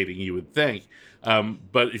enervating, you would think.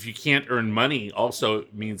 But if you can't earn money, also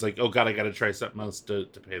it means like, oh God, I got to try something else to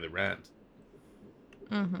pay the rent.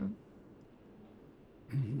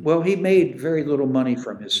 Well, he made very little money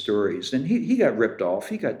from his stories, and he got ripped off.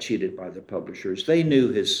 He got cheated by the publishers. They knew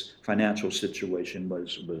his financial situation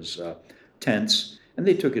was tense, and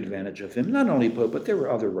they took advantage of him. Not only Poe, but there were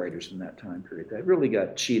other writers in that time period that really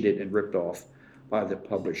got cheated and ripped off by the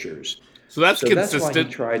publishers. So that's consistent. That's why he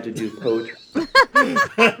tried to do poetry.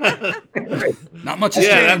 Not much has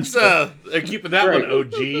changed. They're keeping that one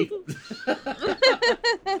OG.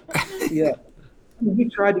 Yeah. He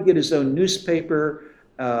tried to get his own newspaper.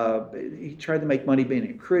 He tried to make money being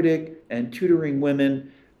a critic and tutoring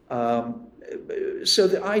women. So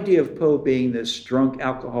the idea of Poe being this drunk,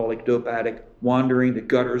 alcoholic, dope addict, wandering the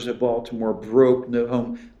gutters of Baltimore, broke, no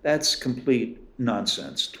home, that's complete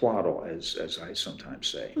nonsense, twaddle, as I sometimes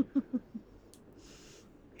say.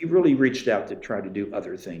 He really reached out to try to do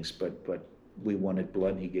other things, but we wanted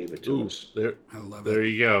blood, and he gave it to us. There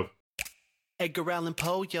you go. Edgar Allan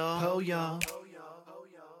Poe, y'all.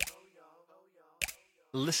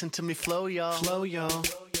 Listen to me flow, y'all.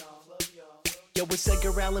 Yo, it's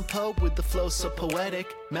Edgar Allan Poe with the flow so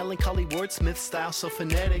poetic. Melancholy wordsmith style so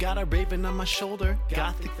phonetic. Got a raven on my shoulder,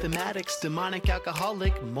 gothic thematics. Demonic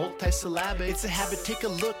alcoholic, multisyllabic. It's a habit, take a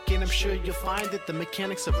look, and I'm sure you'll find that the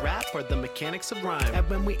mechanics of rap are the mechanics of rhyme. And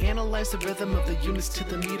when we analyze the rhythm of the units to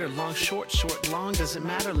the meter, long, short, long, doesn't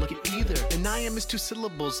matter, look at either. And I am is 2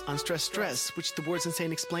 syllables, unstressed, stress, which the words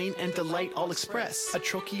insane explain and delight all express. A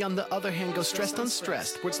trochee on the other hand goes stressed,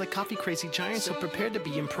 unstressed. Words like coffee, crazy giant, so prepared to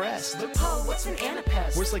be impressed. But Poe, what's an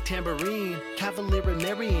anapest? Words like tambourine, cavalier and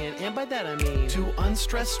Marian, and by that I mean 2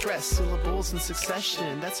 unstressed, stress syllables in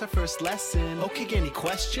succession. That's our first lesson. Okay, any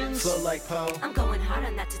questions? Flow like Poe. I'm going hard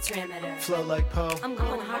on that tetrameter. Flow like Poe. I'm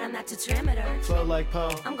going hard on that tetrameter. Flow like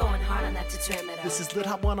Poe. I'm going hard on that tetrameter. This is Lit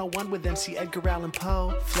Hop 101 with MC Edgar Allan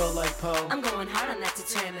Poe. Flow like Poe. I'm going hard on that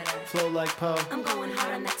tetrameter. Flow like Poe. I'm going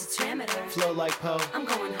hard on that tetrameter. Flow like Poe. I'm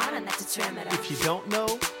going hard on that tetrameter. If you don't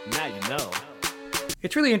know, now you know.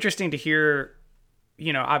 It's really interesting to hear,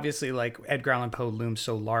 you know, obviously like Edgar Allan Poe looms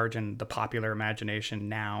so large in the popular imagination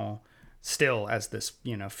now, still as this,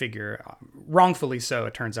 you know, figure, wrongfully so,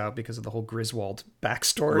 it turns out, because of the whole Griswold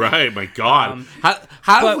backstory. Right, my God. How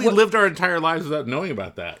have we lived our entire lives without knowing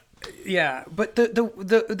about that? Yeah, but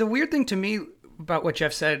the weird thing to me about what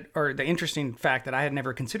Jeff said, or the interesting fact that I had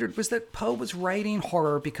never considered, was that Poe was writing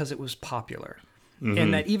horror because it was popular. Mm-hmm.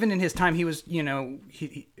 And that even in his time, he was, you know,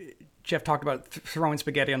 Jeff talked about throwing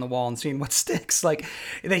spaghetti on the wall and seeing what sticks. Like,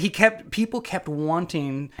 that people kept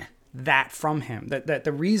wanting that from him. That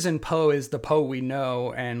the reason Poe is the Poe we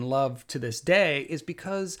know and love to this day is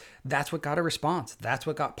because that's what got a response. That's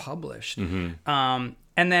what got published. Mm-hmm.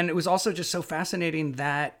 And then it was also just so fascinating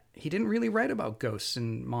that he didn't really write about ghosts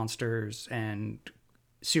and monsters and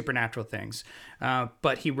supernatural things,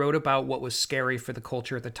 but he wrote about what was scary for the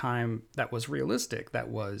culture at the time that was realistic, that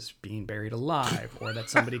was being buried alive, or that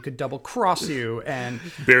somebody could double cross you and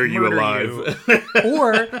bury you alive,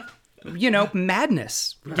 or, you know,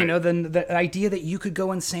 madness. Right. You know, the idea that you could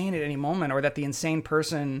go insane at any moment, or that the insane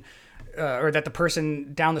person, or that the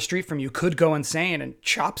person down the street from you could go insane and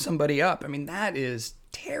chop somebody up. I mean, that is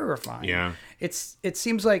terrifying. Yeah, it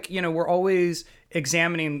seems like, you know, we're always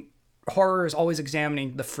examining. Horror is always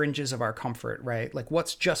examining the fringes of our comfort, right? Like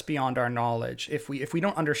what's just beyond our knowledge. If we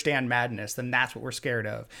don't understand madness, then that's what we're scared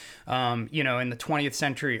of. You know, in the 20th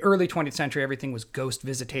century, early 20th century, everything was ghost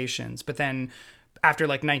visitations. But then after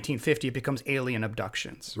like 1950, it becomes alien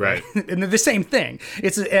abductions, right? And they're the same thing.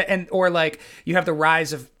 Or like you have the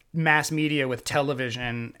rise of mass media with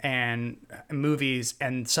television and movies,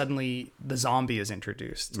 and suddenly the zombie is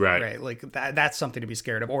introduced, right? Like that's something to be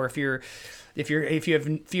scared of. Or if you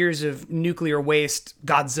have fears of nuclear waste,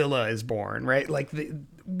 Godzilla is born, right? Like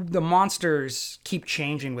the monsters keep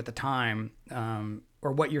changing with the time,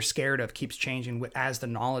 or what you're scared of keeps changing as the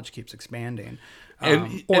knowledge keeps expanding.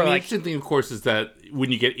 And the interesting thing, of course, is that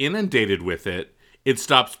when you get inundated with it, it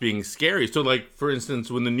stops being scary. So, like, for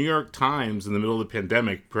instance, when the New York Times, in the middle of the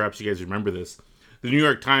pandemic, perhaps you guys remember this, the New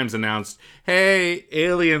York Times announced, hey,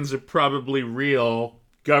 aliens are probably real.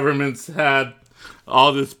 Governments had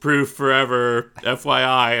all this proof forever,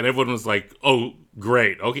 FYI. And everyone was like, oh,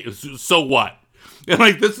 great. Okay, so what? And,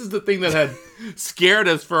 like, this is the thing that had scared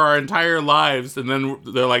us for our entire lives. And then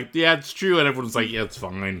they're like, yeah, it's true. And everyone's like, yeah, it's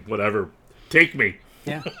fine. Whatever. Take me.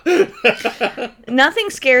 Yeah. Nothing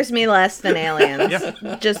scares me less than aliens.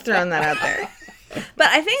 Yeah. Just throwing that out there. But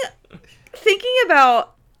I think thinking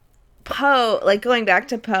about Poe, like going back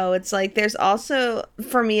to Poe, it's like there's also,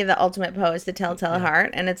 for me, the ultimate Poe is the Telltale Heart.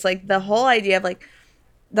 And it's like the whole idea of like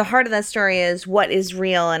the heart of that story is what is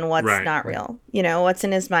real and what's not real. You know, what's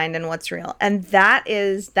in his mind and what's real. And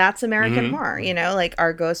that's American horror. You know, like,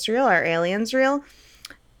 are ghosts real? Are aliens real?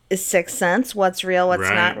 Is Sixth Sense what's real, what's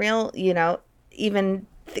not real? You know, even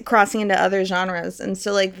crossing into other genres. And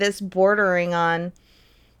so like this bordering on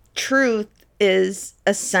truth is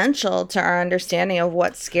essential to our understanding of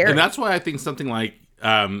what's scary. And that's why I think something like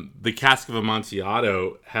The Cask of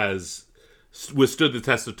Amontillado has withstood the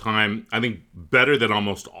test of time, I think, better than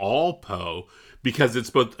almost all Poe, because it's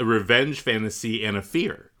both a revenge fantasy and a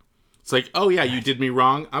fear. It's like, oh yeah, you did me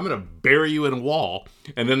wrong, I'm going to bury you in a wall.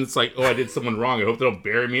 And then it's like, oh, I did someone wrong, I hope they don't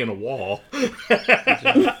bury me in a wall.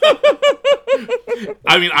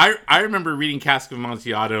 I mean, I remember reading Cask of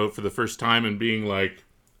Amontillado for the first time and being like,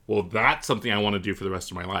 well, that's something I want to do for the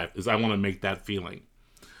rest of my life, is I want to make that feeling.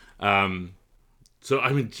 So,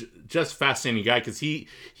 I mean, just fascinating guy, because he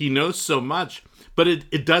knows so much, but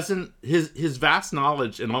it doesn't, his vast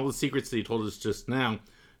knowledge and all the secrets that he told us just now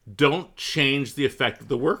don't change the effect of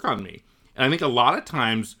the work on me. And I think a lot of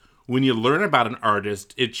times when you learn about an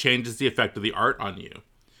artist, it changes the effect of the art on you.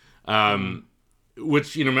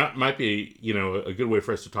 Which, you know, might be, you know, a good way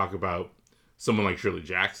for us to talk about someone like Shirley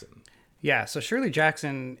Jackson. Yeah, so Shirley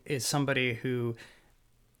Jackson is somebody who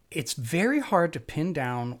it's very hard to pin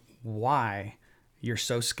down why you're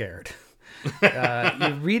so scared.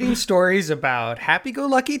 You're reading stories about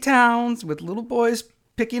happy-go-lucky towns with little boys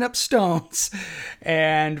picking up stones,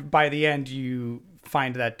 and by the end you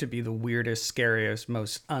find that to be the weirdest, scariest,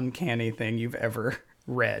 most uncanny thing you've ever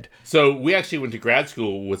read. So we actually went to grad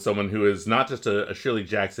school with someone who is not just a Shirley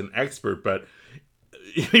Jackson expert, but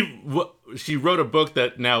she wrote a book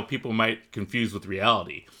that now people might confuse with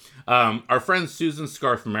reality. Our friend Susan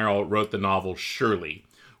Scarf Merrill wrote the novel Shirley,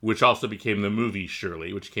 which also became the movie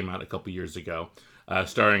Shirley, which came out a couple years ago,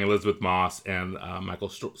 starring Elizabeth Moss and Michael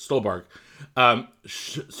Stolbarg.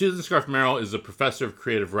 Susan Scarf Merrill is a professor of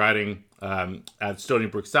creative writing at Stony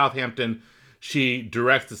Brook, Southampton. She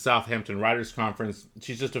directs the Southampton Writers Conference.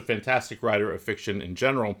 She's just a fantastic writer of fiction in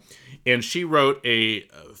general. And she wrote a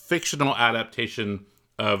fictional adaptation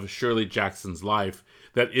of Shirley Jackson's life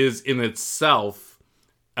that is in itself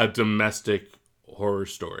a domestic horror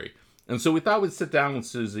story. And so we thought we'd sit down with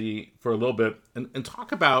Susie for a little bit and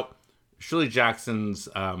talk about Shirley Jackson's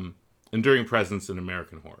enduring presence in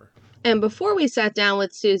American horror. And before we sat down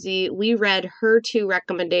with Susie, we read her 2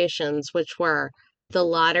 recommendations, which were The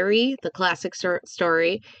Lottery, the classic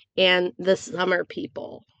story, and The Summer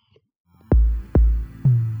People.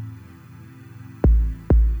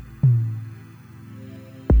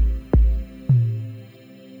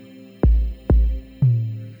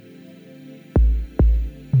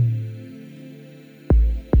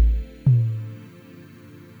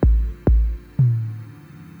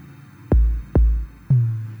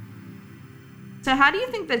 So how do you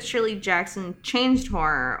think that Shirley Jackson changed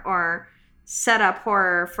horror or set up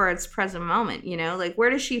horror for its present moment? You know, like where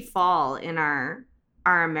does she fall in our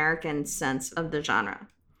American sense of the genre?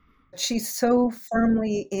 She's so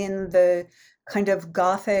firmly in the kind of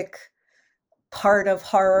Gothic part of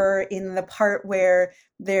horror, in the part where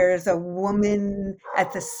there's a woman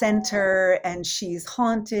at the center and she's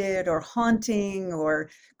haunted or haunting or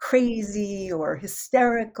crazy or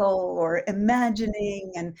hysterical or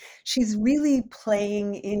imagining, and she's really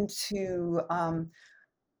playing into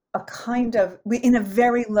a kind of, in a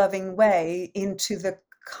very loving way, into the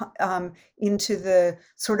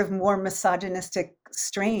sort of more misogynistic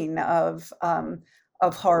strain of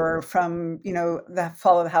horror, from the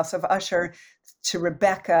Fall of the House of Usher to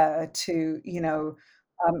Rebecca to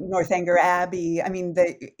Northanger Abbey. I mean,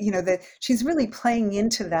 she's really playing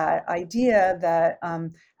into that idea that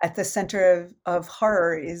at the center of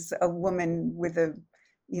horror is a woman with a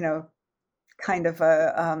kind of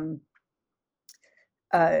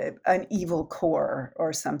an evil core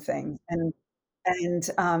or something, and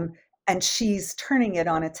she's turning it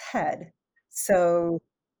on its head. So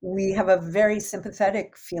we have a very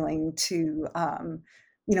sympathetic feeling to,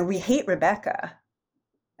 we hate Rebecca,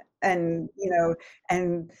 and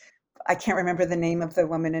I can't remember the name of the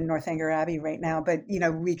woman in Northanger Abbey right now, but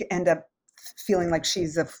we end up feeling like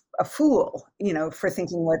she's a fool, for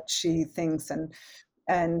thinking what she thinks,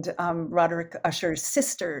 and Roderick Usher's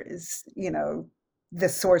sister is, the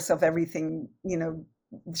source of everything.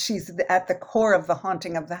 She's at the core of the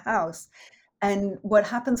haunting of the house. And what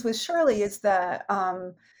happens with Shirley is that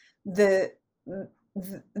the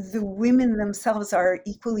women themselves are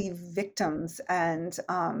equally victims and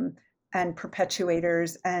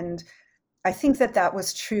perpetuators. And I think that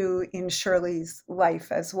was true in Shirley's life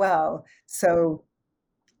as well. So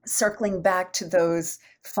circling back to those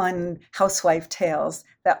fun housewife tales,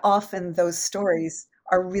 that often those stories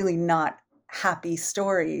are really not happy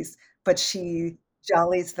stories, but she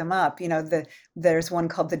jollies them up. There's one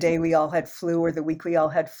called The Day We All Had Flu, or The Week We All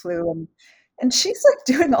Had Flu, and she's like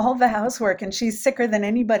doing all the housework, and she's sicker than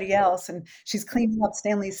anybody else, and she's cleaning up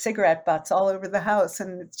Stanley's cigarette butts all over the house,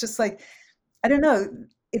 and it's just like, I don't know,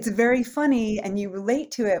 it's very funny and you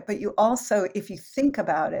relate to it, but you also, if you think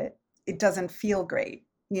about it, it doesn't feel great.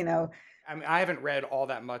 I mean, I haven't read all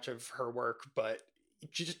that much of her work, but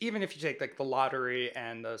even if you take like The Lottery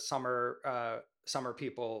and the Summer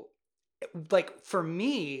People, like for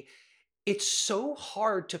me, it's so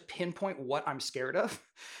hard to pinpoint what I'm scared of.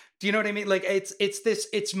 Do you know what I mean? Like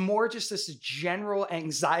it's more just this general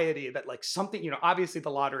anxiety that like something, obviously The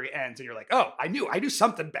Lottery ends and you're like, oh, I knew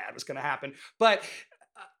something bad was going to happen. But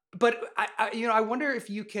I wonder if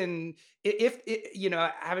you can, if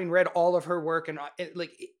having read all of her work and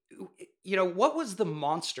what was the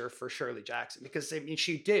monster for Shirley Jackson? Because I mean,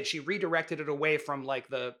 she redirected it away from like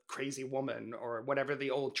the crazy woman or whatever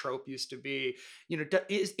the old trope used to be.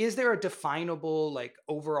 Is there a definable like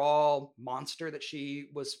overall monster that she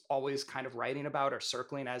was always kind of writing about or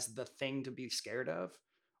circling as the thing to be scared of?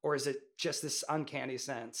 Or is it just this uncanny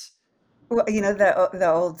sense? Well, the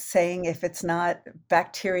old saying, if it's not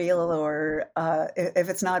bacterial or if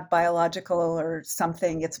it's not biological or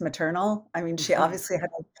something, it's maternal. I mean, she obviously had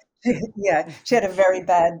she had a very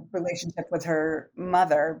bad relationship with her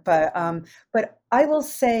mother, but I will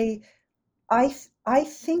say, I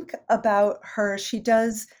think about her. She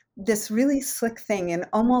does this really slick thing in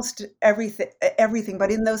almost everything,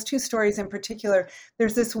 but in those two stories in particular,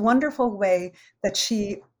 there's this wonderful way that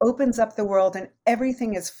she opens up the world and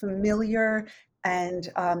everything is familiar and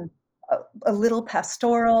a little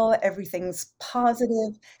pastoral, everything's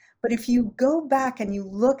positive. But if you go back and you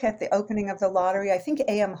look at the opening of the lottery, I think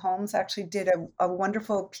A.M. Holmes actually did a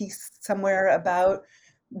wonderful piece somewhere about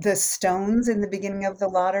the stones in the beginning of the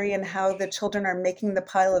lottery and how the children are making the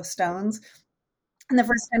pile of stones. And the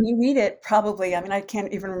first time you read it, probably, I mean, I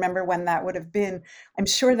can't even remember when that would have been. I'm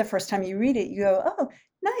sure the first time you read it, you go, oh,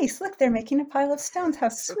 nice, look, they're making a pile of stones. How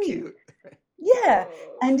sweet. Yeah.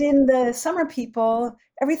 And in the Summer People,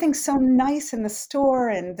 everything's so nice in the store,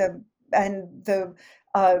 and the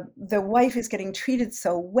wife is getting treated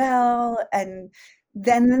so well. And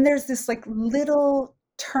then there's this like little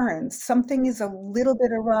turn. Something is a little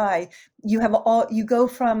bit awry. You go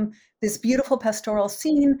from this beautiful pastoral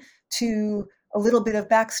scene to a little bit of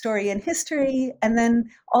backstory and history, and then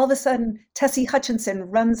all of a sudden Tessie Hutchinson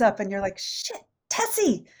runs up and you're like, shit,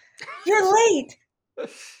 Tessie, you're late.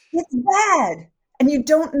 It's bad. And you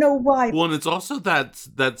don't know why. Well, and it's also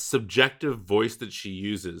that subjective voice that she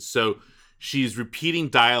uses. So she's repeating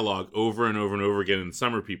dialogue over and over and over again in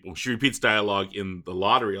Summer People. She repeats dialogue in the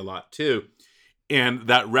lottery a lot too. And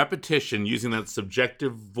that repetition using that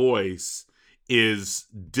subjective voice is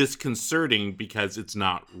disconcerting because it's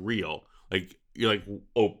not real. Like, you're like,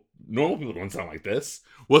 oh, normal people don't sound like this.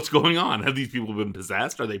 What's going on? Have these people been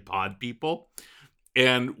possessed? Are they pod people?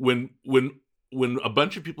 And when a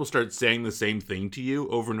bunch of people start saying the same thing to you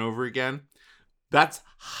over and over again, that's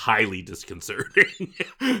highly disconcerting.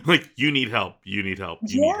 Like, you need help. You need help.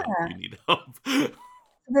 You need help. You need help.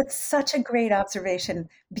 That's such a great observation,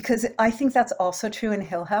 because I think that's also true in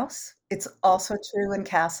Hill House. It's also true in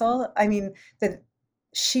Castle. I mean, that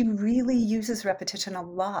she really uses repetition a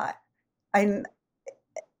lot. And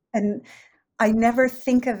I never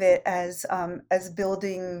think of it as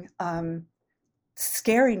building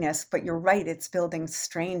scariness, but you're right, it's building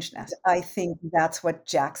strangeness. I think that's what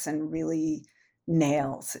Jackson really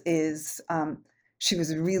nails. Is she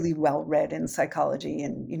was really well read in psychology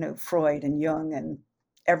and Freud and Jung and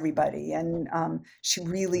everybody, and she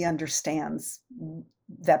really understands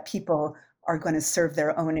that people are going to serve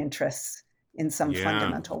their own interests in some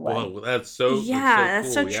fundamental way. Well, that's so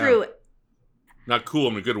that's so true. Not cool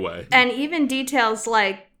in a good way. And even details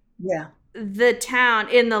like the town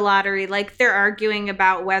in the lottery, like they're arguing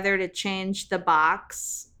about whether to change the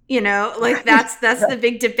box. Like that's the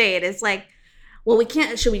big debate. It's like, well,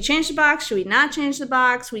 should we change the box? Should we not change the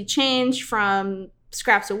box? We change from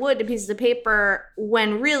scraps of wood to pieces of paper,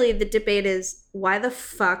 when really the debate is, why the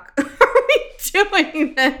fuck are we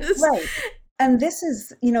doing this? Right. And this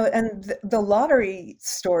is, and the lottery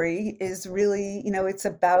story is really, it's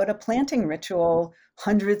about a planting ritual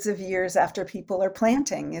hundreds of years after people are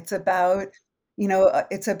planting. It's about,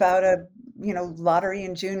 a lottery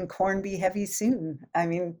in June, corn be heavy soon. I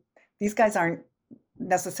mean, these guys aren't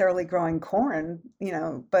necessarily growing corn,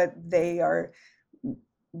 but they are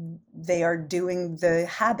doing the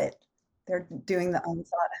habit. They're doing the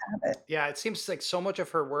unsought habit. Yeah, it seems like so much of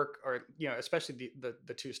her work, or especially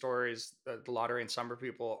the two stories, the lottery and Summer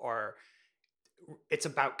People, it's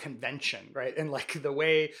about convention, right? And like the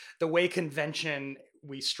way convention,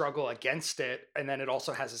 we struggle against it, and then it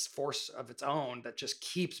also has this force of its own that just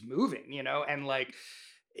keeps moving, and like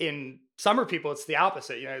in Summer People, it's the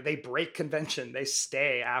opposite. They break convention, they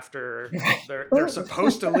stay after they're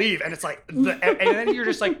supposed to leave, and it's like, and then you're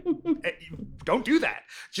just like, don't do that.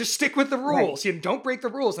 Just stick with the rules. Right. Don't break the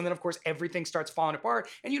rules. And then of course everything starts falling apart,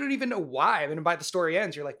 and you don't even know why. I mean, by the story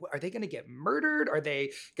ends, you're like, are they going to get murdered? Are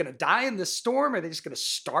they going to die in the storm? Are they just going to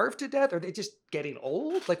starve to death? Are they just getting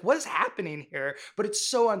old? Like, what is happening here? But it's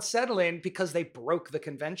so unsettling because they broke the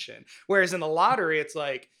convention. Whereas in the lottery, it's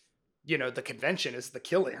like, the convention is the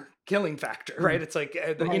killing factor, right? It's like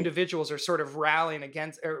the individuals are sort of rallying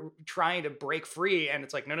against or trying to break free. And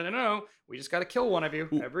it's like, no. We just got to kill one of you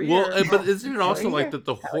every year. Well, but isn't it also like that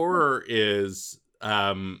the horror is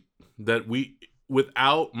that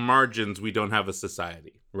without margins, we don't have a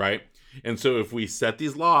society, right? And so if we set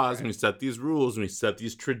these laws and we set these rules and we set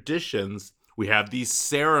these traditions, we have these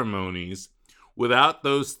ceremonies, without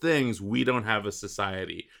those things, we don't have a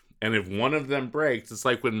society. And if one of them breaks, it's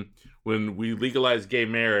like when we legalize gay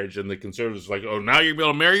marriage and the conservatives are like, oh, now you're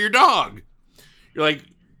able to marry your dog. You're like,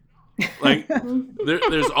 Like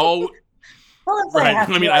there's all Well, right.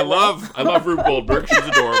 I mean, I love Rube Goldberg. She's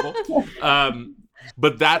adorable.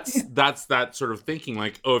 But that's that sort of thinking,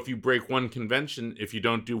 like, oh, if you break one convention, if you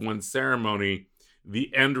don't do one ceremony,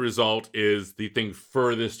 the end result is the thing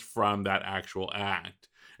furthest from that actual act.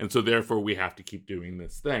 And so therefore we have to keep doing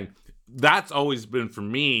this thing. That's always been, for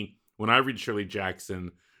me, when I read Shirley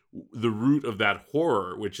Jackson, the root of that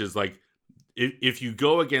horror, which is like, if you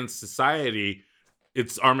go against society,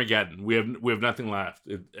 it's Armageddon. We have nothing left.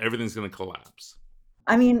 Everything's going to collapse.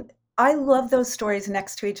 I mean, I love those stories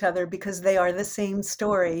next to each other because they are the same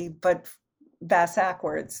story, but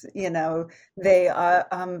backwards. They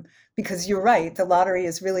are, because you're right. The lottery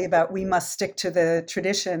is really about, we must stick to the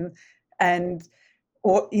tradition and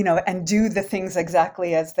do the things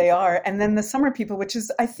exactly as they are. And then the Summer People, which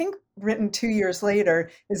is, I think, written 2 years later,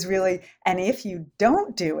 is really, and if you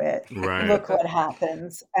don't do it, right, look what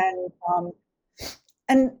happens.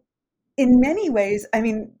 And in many ways, I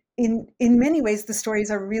mean, in many ways, the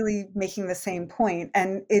stories are really making the same point.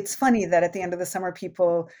 And it's funny that at the end of the Summer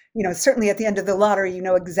People, certainly at the end of the lottery, you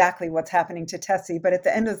know exactly what's happening to Tessie. But at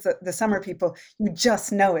the end of the Summer People, you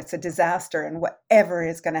just know it's a disaster, and whatever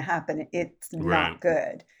is going to happen, it's right, not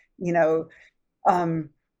good.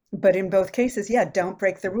 But in both cases, don't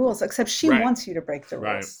break the rules. Except she right, wants you to break the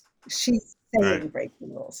rules. Right. She's saying right, break the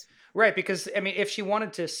rules. Right, because I mean, if she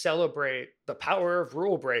wanted to celebrate the power of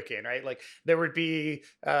rule breaking, right, like there would be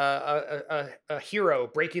a hero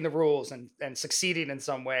breaking the rules and succeeding in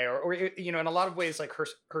some way, or in a lot of ways, like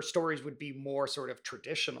her stories would be more sort of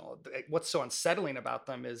traditional. What's so unsettling about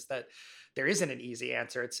them is that there isn't an easy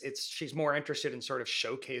answer. It's she's more interested in sort of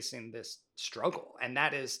showcasing this struggle, and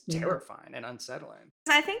that is terrifying and unsettling.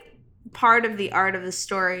 I think part of the art of the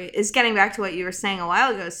story is getting back to what you were saying a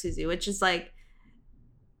while ago, Susie, which is like,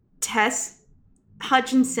 Tess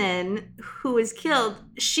Hutchinson, who is killed,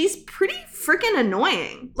 she's pretty freaking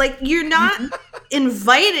annoying. Like, you're not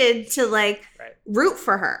invited to root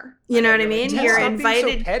for her. You know what I mean? You're invited.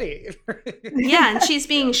 Being so petty. Yeah, and she's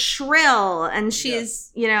being shrill, and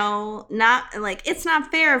she's not like, it's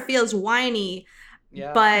not fair. It feels whiny.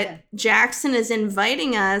 Yeah. But Jackson is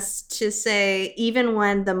inviting us to say, even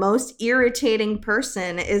when the most irritating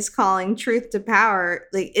person is calling truth to power,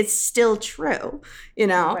 like, it's still true,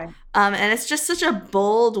 Right. And it's just such a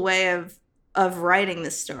bold way of writing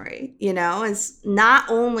this story, is not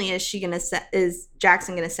only is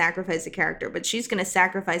Jackson going to sacrifice a character, but she's going to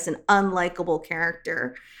sacrifice an unlikable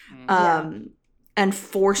character, and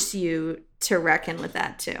force you to reckon with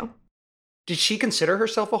that too. Did she consider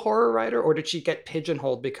herself a horror writer, or did she get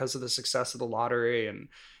pigeonholed because of the success of the lottery and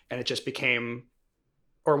it just became,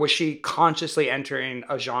 or was she consciously entering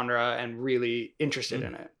a genre and really interested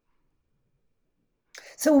in it?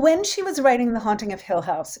 So when she was writing The Haunting of Hill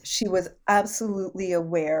House, she was absolutely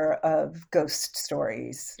aware of ghost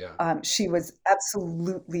stories. Yeah. She was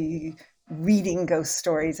absolutely reading ghost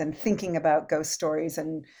stories and thinking about ghost stories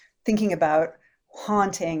and thinking about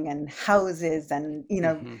haunting and houses and,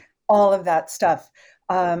 all of that stuff.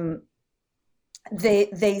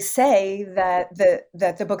 They say that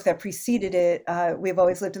the book that preceded it, We've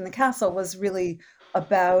Always Lived in the Castle, was really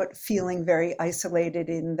about feeling very isolated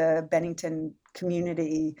in the Bennington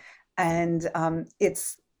community. And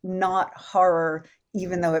it's not horror,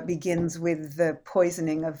 even though it begins with the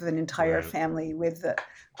poisoning of an entire family with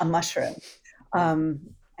a mushroom.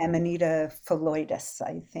 Amanita phalloides,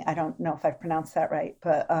 I think. I don't know if I've pronounced that right,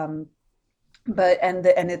 but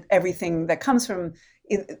everything that comes from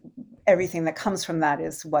that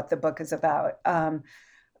is what the book is about.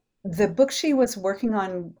 The book she was working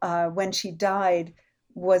on when she died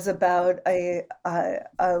was about a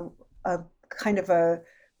kind of a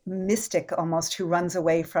mystic almost who runs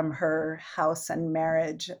away from her house and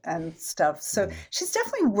marriage and stuff. So she's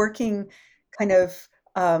definitely working kind of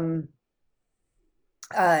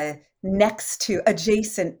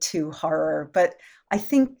adjacent to horror, but I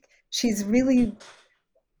think she's really,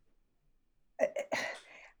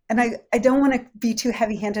 and I don't want to be too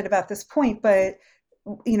heavy-handed about this point, but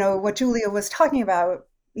what Julia was talking about,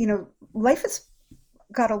 life has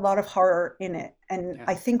got a lot of horror in it, and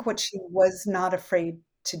I think what she was not afraid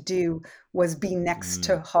to do was be next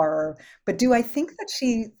to horror. But do I think that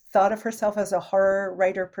she thought of herself as a horror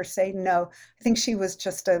writer per se? No, I think she was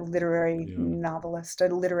just a literary novelist, a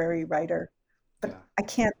literary writer. But I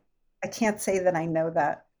can't say that I know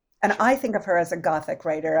that. And I think of her as a Gothic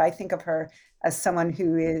writer. I think of her as someone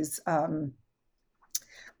who is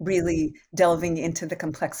really delving into the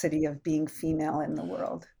complexity of being female in the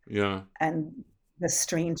world. Yeah. And the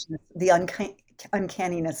strangeness, the uncanny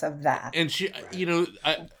uncanniness of that. And she,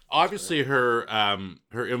 obviously her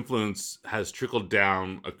influence has trickled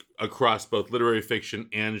down across both literary fiction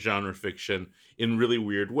and genre fiction in really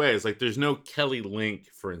weird ways. Like there's no Kelly Link,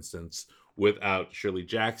 for instance, without Shirley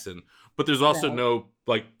Jackson, but there's also no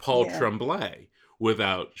like Paul Tremblay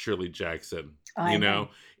without Shirley Jackson, and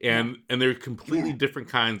they're completely different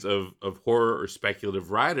kinds of horror or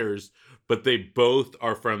speculative writers, but they both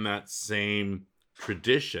are from that same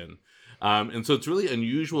tradition. And so it's really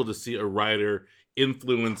unusual to see a writer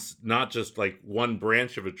influence not just like one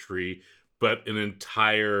branch of a tree, but an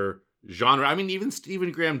entire genre. I mean, even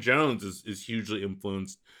Stephen Graham Jones is hugely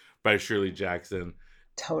influenced by Shirley Jackson.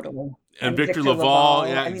 Totally. And Victor LaValle.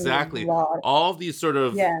 Yeah, exactly. All of these sort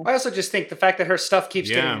of... Yeah. I also just think the fact that her stuff keeps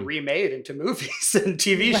getting remade into movies and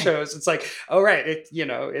TV shows, it's like, oh, right,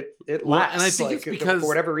 it lasts. And I think it's because... For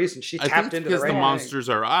whatever reason, she tapped into the right because the thing. monsters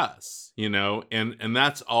are us, and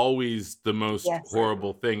that's always the most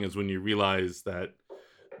horrible thing is when you realize that,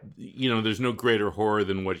 there's no greater horror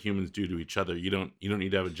than what humans do to each other. You don't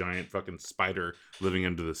need to have a giant fucking spider living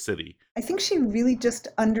under the city. I think she really just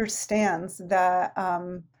understands that,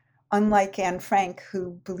 unlike Anne Frank,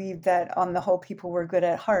 who believed that on the whole people were good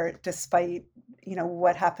at heart, despite,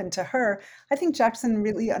 what happened to her, I think Jackson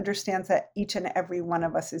really understands that each and every one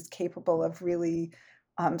of us is capable of really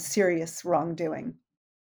serious wrongdoing.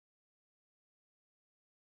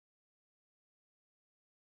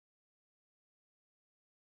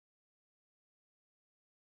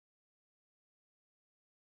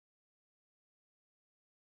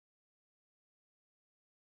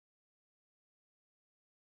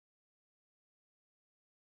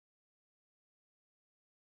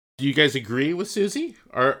 Do you guys agree with Susie?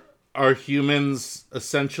 Are humans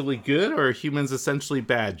essentially good or are humans essentially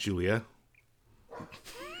bad, Julia?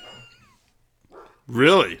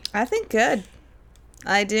 Really? I think good.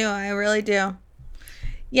 I do. I really do.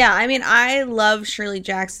 Yeah, I mean, I love Shirley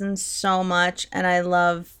Jackson so much, and I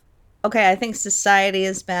think society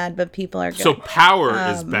is bad, but people are good. So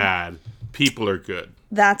power is bad, people are good.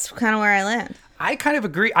 That's kind of where I land. I kind of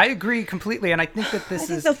agree. I agree completely, and I think that this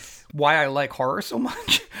is why I like horror so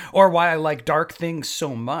much, or why I like dark things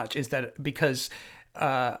so much, is that because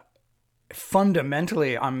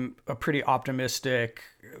fundamentally I'm a pretty optimistic,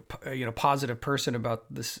 positive person about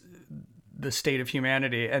the state of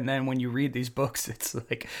humanity, and then when you read these books, it's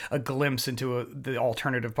like a glimpse into the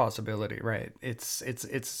alternative possibility, right? It's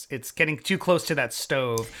getting too close to that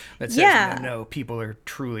stove that says no, people are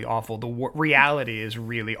truly awful. The reality is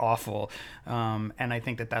really awful, and I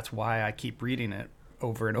think that that's why I keep reading it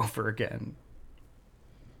over and over again.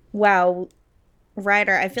 Wow.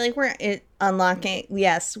 Ryder, I feel like we're unlocking.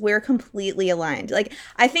 Yes, we're completely aligned. Like,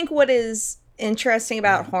 I think what is interesting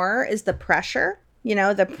about horror is the pressure.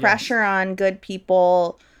 The pressure on good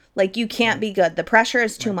people. Like, you can't be good. The pressure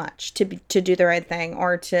is too much to do the right thing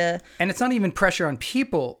or to. And it's not even pressure on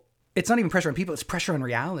people. It's not even pressure on people. It's pressure on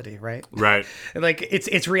reality, right? Right. Like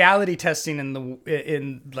it's reality testing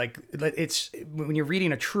it's when you're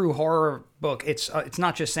reading a true horror book. It's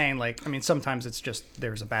not just saying like, I mean, sometimes it's just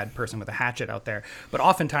there's a bad person with a hatchet out there, but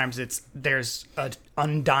oftentimes there's an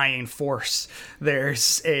undying force.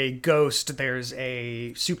 There's a ghost. There's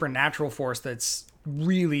a supernatural force that's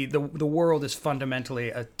really the world is fundamentally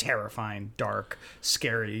a terrifying, dark,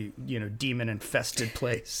 scary, demon infested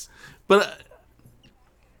place. But.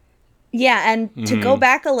 Yeah, and to go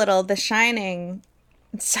back a little, The Shining,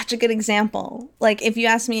 it's such a good example. Like, if you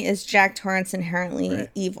ask me, is Jack Torrance inherently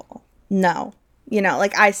evil? No.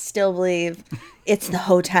 I still believe it's the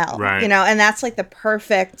hotel. Right. And that's like the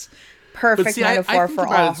perfect metaphor for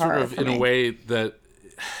all horror. Sort of in a way that,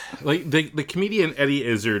 like, the comedian Eddie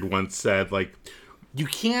Izzard once said, like, you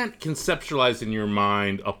can't conceptualize in your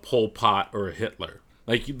mind a Pol Pot or a Hitler.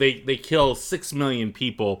 Like, they kill 6 million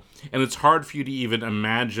people, and it's hard for you to even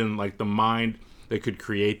imagine, like, the mind that could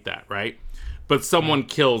create that, right? But someone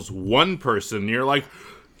kills one person, and you're like,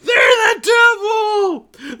 they're the devil!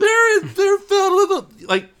 They're filled with...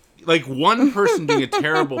 Like, one person doing a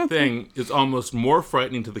terrible thing is almost more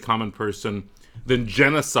frightening to the common person than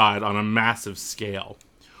genocide on a massive scale.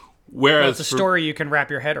 Whereas it's a story you can wrap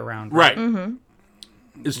your head around. Right. Mm-hmm.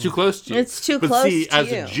 It's too close to you. It's too close to you. But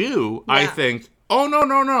see, as a Jew, I think... Oh,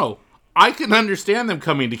 no. I can understand them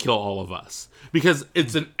coming to kill all of us. Because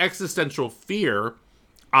it's an existential fear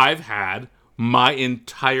I've had my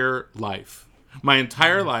entire life. My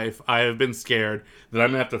entire life, I have been scared that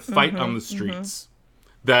I'm going to have to fight on the streets.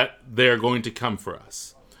 That they're going to come for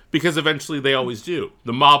us. Because eventually they always do.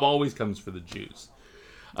 The mob always comes for the Jews.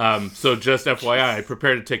 So just FYI,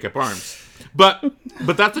 prepare to take up arms. But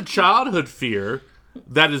that's a childhood fear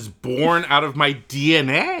that is born out of my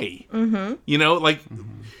DNA. Mm-hmm. You know, like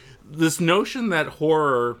this notion that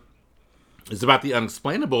horror is about the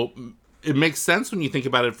unexplainable, it makes sense when you think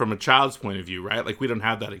about it from a child's point of view, right? Like we don't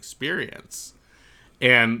have that experience.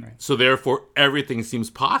 And so therefore everything seems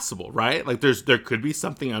possible, right? Like there could be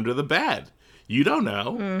something under the bed. You don't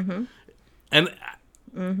know. Mm-hmm.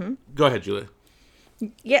 And go ahead, Julia.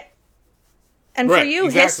 Yeah. And for you,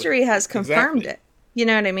 history has confirmed it. You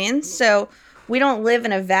know what I mean? So we don't live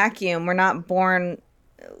in a vacuum. We're not born,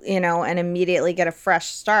 and immediately get a fresh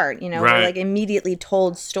start. We're like immediately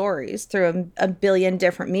told stories through a billion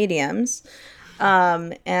different mediums.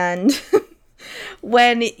 And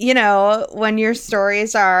when your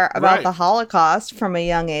stories are about the Holocaust from a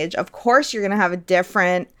young age, of course you're going to have a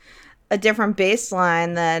different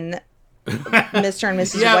baseline than Mr. and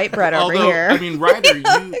Mrs. Whitebread over here. I mean, Ryder,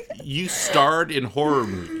 you starred in horror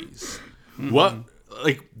movies. Mm-hmm. What,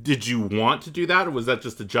 like, did you want to do that, or was that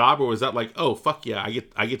just a job, or was that like, oh fuck yeah,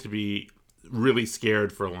 I get to be really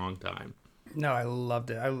scared for a long time? No, I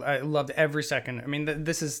loved it. I loved every second. I mean,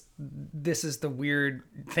 this is the weird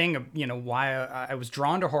thing of why I was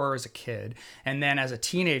drawn to horror as a kid, and then as a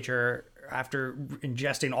teenager, after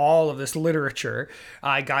ingesting all of this literature,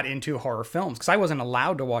 I got into horror films because I wasn't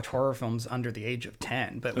allowed to watch horror films under the age of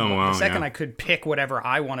 10. But the second I could pick whatever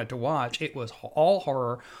I wanted to watch, it was all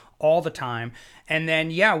horror all the time. And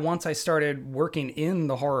then, once I started working in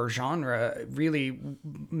the horror genre, really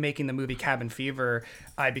making the movie Cabin Fever,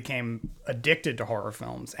 I became addicted to horror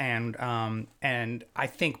films. And I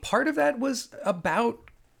think part of that was about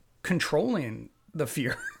controlling the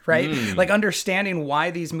fear, right? Like understanding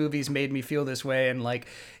why these movies made me feel this way, and like,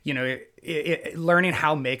 learning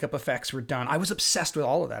how makeup effects were done. I was obsessed with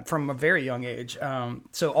all of that from a very young age.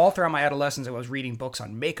 So all throughout my adolescence, I was reading books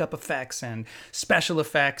on makeup effects and special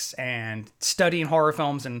effects and studying horror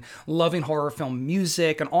films and loving horror film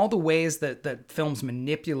music and all the ways that films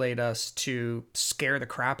manipulate us to scare the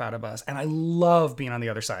crap out of us. And I love being on the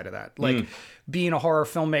other side of that. Like being a horror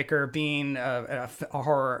filmmaker, being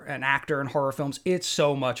an actor in horror films, it's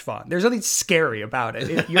so much fun. There's nothing scary about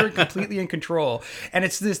it. You're completely in control. And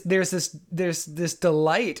there's this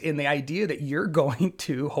delight in the idea that you're going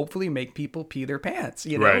to hopefully make people pee their pants,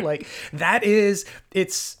 like that is,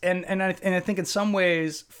 and I think in some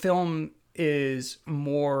ways film is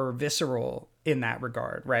more visceral in that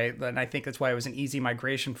regard, right? And I think that's why it was an easy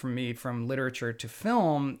migration for me from literature to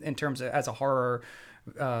film in terms of as a horror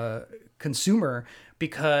consumer,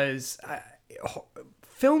 because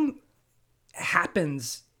film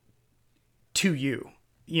happens to you.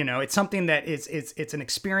 It's something that it's an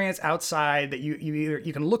experience outside that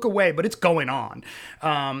you can look away, but it's going on.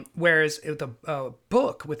 Whereas with a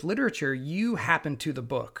book, with literature, you happen to the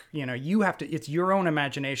book. You have to. It's your own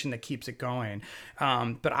imagination that keeps it going.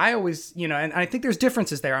 But I always, and I think there's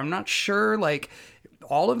differences there. I'm not sure like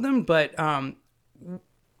all of them, but I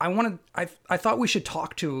thought we should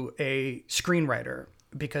talk to a screenwriter,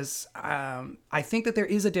 because I think that there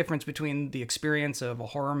is a difference between the experience of a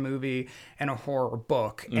horror movie and a horror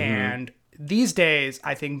book. Mm-hmm. And these days,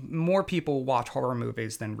 I think more people watch horror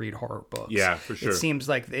movies than read horror books. Yeah, for sure. It seems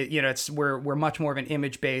like we're much more of an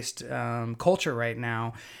image-based culture right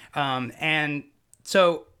now. And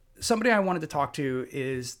so somebody I wanted to talk to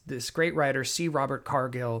is this great writer, C. Robert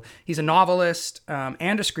Cargill. He's a novelist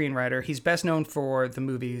and a screenwriter. He's best known for the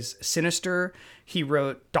movies Sinister. He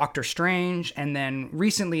wrote Doctor Strange, and then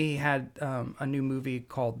recently he had a new movie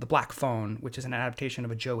called The Black Phone, which is an adaptation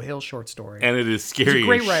of a Joe Hill short story. And it is scary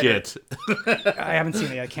as shit. I haven't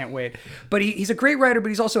seen it yet. I can't wait. But he's a great writer, but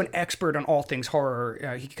he's also an expert on all things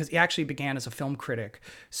horror, because he actually began as a film critic.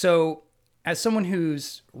 So as someone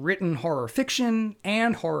who's written horror fiction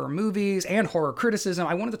and horror movies and horror criticism,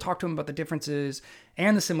 I wanted to talk to him about the differences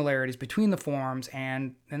and the similarities between the forms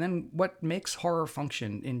and then what makes horror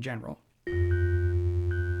function in general.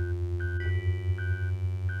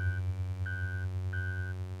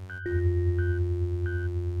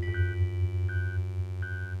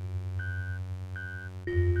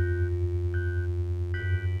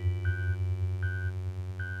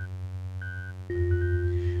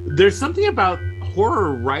 There's something about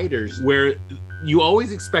horror writers where you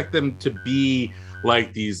always expect them to be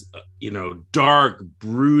like these, dark,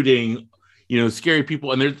 brooding, scary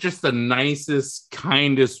people. And they're just the nicest,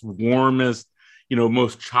 kindest, warmest,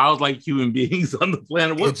 most childlike human beings on the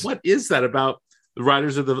planet. What is that about the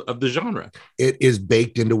writers of the genre? It is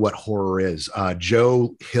baked into what horror is.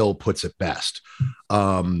 Joe Hill puts it best.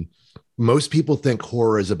 Most people think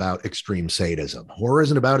horror is about extreme sadism. Horror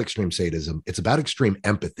isn't about extreme sadism. It's about extreme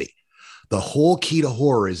empathy. The whole key to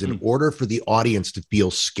horror is in order for the audience to feel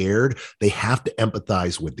scared, they have to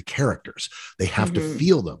empathize with the characters. They have to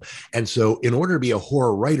feel them. And so in order to be a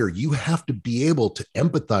horror writer, you have to be able to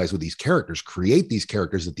empathize with these characters, create these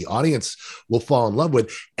characters that the audience will fall in love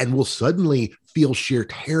with and will suddenly feel sheer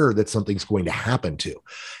terror that something's going to happen to.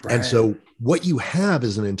 Right. And so what you have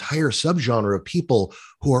is an entire subgenre of people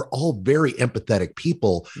who are all very empathetic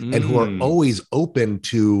people and who are always open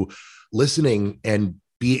to listening and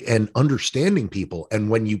understanding people. And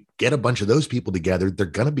when you get a bunch of those people together, they're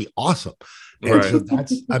going to be awesome. And so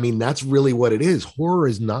that's really what it is. Horror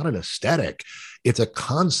is not an aesthetic. It's a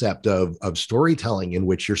concept of storytelling in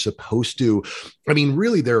which you're supposed to,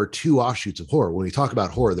 really there are two offshoots of horror. When we talk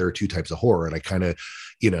about horror, there are two types of horror. And I kind of,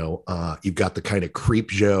 you've got the kind of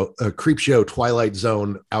creep show, Twilight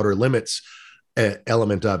Zone, Outer Limits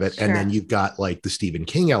element of it. Sure. And then you've got like the Stephen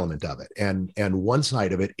King element of it. And one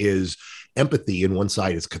side of it is empathy and one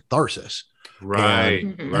side is catharsis.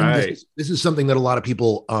 Right. And this is something that a lot of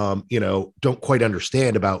people, don't quite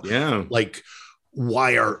understand about, like,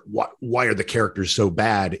 why are the characters so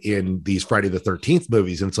bad in these Friday the 13th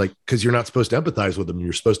movies? And it's like, because you're not supposed to empathize with them.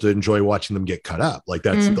 You're supposed to enjoy watching them get cut up. Like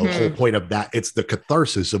that's the whole point of that. It's the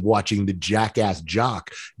catharsis of watching the jackass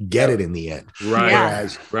jock get it in the end.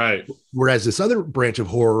 Right. Whereas this other branch of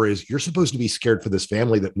horror is you're supposed to be scared for this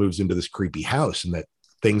family that moves into this creepy house and that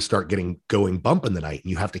things start going bump in the night,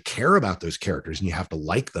 and you have to care about those characters and you have to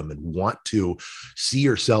like them and want to see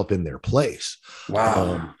yourself in their place.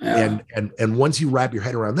 Wow. And once you wrap your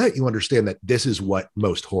head around that, you understand that this is what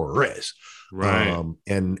most horror is. Right.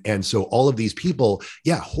 And so all of these people,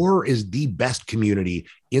 horror is the best community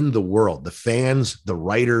in the world. The fans, the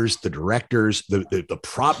writers, the directors, the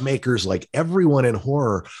prop makers, like everyone in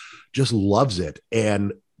horror just loves it.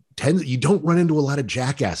 And you don't run into a lot of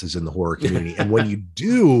jackasses in the horror community. And when you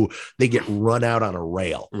do, they get run out on a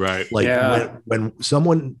rail. Right. Like when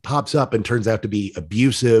someone pops up and turns out to be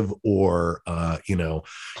abusive or,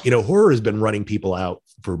 horror has been running people out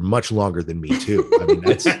for much longer than Me Too. I mean,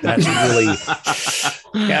 that's really,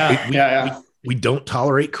 we don't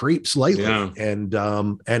tolerate creeps lightly. And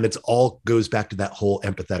it's all goes back to that whole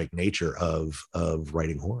empathetic nature of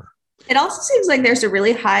writing horror. It also seems like there's a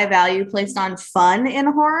really high value placed on fun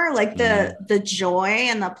in horror. Like the joy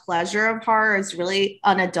and the pleasure of horror is really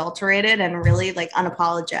unadulterated and really like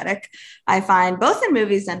unapologetic, I find, both in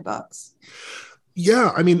movies and books.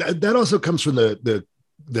 Yeah. I mean, that also comes from the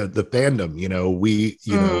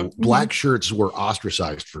fandom. Black shirts were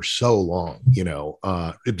ostracized for so long,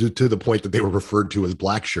 to the point that they were referred to as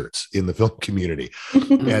black shirts in the film community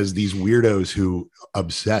as these weirdos who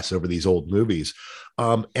obsess over these old movies.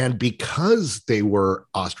 And because they were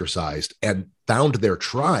ostracized and found their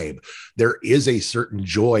tribe, there is a certain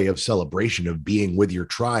joy of celebration of being with your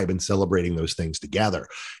tribe and celebrating those things together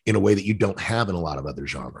in a way that you don't have in a lot of other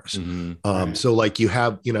genres. So like you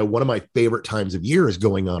have, one of my favorite times of year is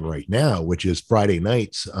going on right now, which is Friday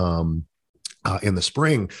nights in the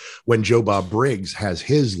spring when Joe Bob Briggs has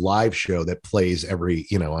his live show that plays every,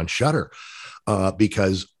 on Shudder,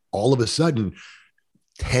 because all of a sudden,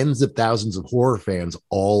 tens of thousands of horror fans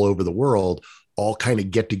all over the world all kind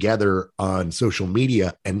of get together on social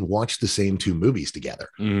media and watch the same two movies together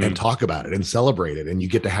and talk about it and celebrate it. And you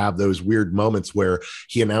get to have those weird moments where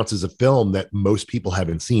he announces a film that most people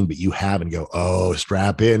haven't seen, but you have, and go, oh,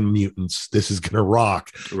 strap in, mutants. This is going to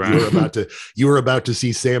rock. Right. You were about to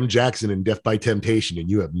see Sam Jackson in Death by Temptation, and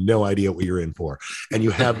you have no idea what you're in for. And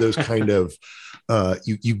you have those kind of,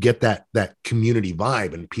 you get that community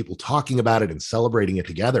vibe and people talking about it and celebrating it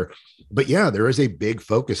together. But yeah, there is a big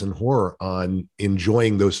focus in horror on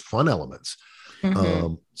enjoying those fun elements.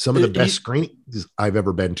 Some of the best screenings I've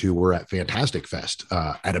ever been to were at Fantastic Fest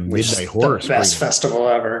at a midnight horror the best festival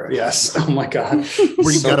ever. Yes. Oh my God.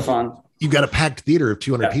 Where you've got a packed theater of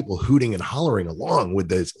 200 people hooting and hollering along with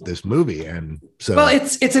this movie. And so, well,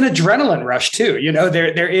 it's an adrenaline rush too.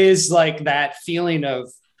 There is like that feeling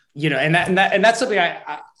of, and that's something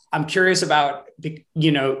I'm curious about.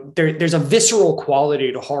 There's a visceral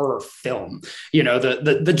quality to horror film.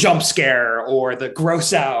 The jump scare or the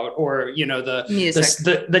gross out or the music,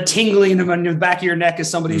 the tingling in the back of your neck as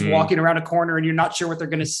somebody's walking around a corner and you're not sure what they're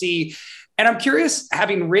going to see. And I'm curious,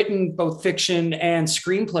 having written both fiction and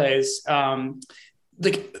screenplays,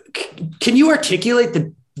 can you articulate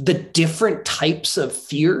the different types of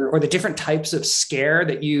fear or the different types of scare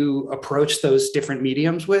that you approach those different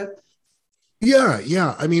mediums with?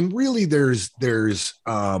 Yeah. I mean, really, there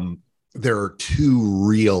are two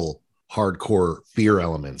real hardcore fear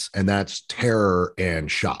elements, and that's terror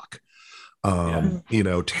and shock. You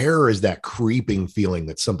know, terror is that creeping feeling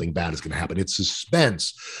that something bad is going to happen. It's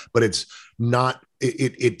suspense, but it's not,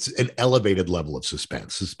 it's an elevated level of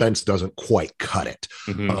suspense. Suspense doesn't quite cut it.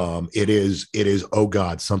 It is, oh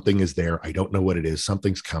God, something is there. I don't know what it is.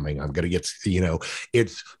 Something's coming. I'm going to get, you know,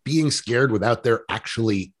 it's being scared without there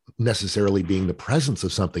actually necessarily being the presence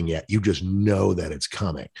of something yet. You just know that it's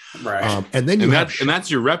coming. Right. And then and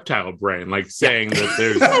that's your reptile brain, like saying that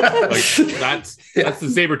there's like that's the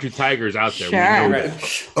saber-tooth tigers out there. Sure. We know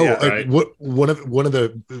that. Oh, one of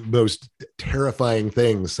the most terrifying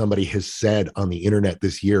things somebody has said on the internet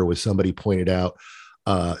this year was somebody pointed out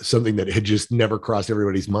something that had just never crossed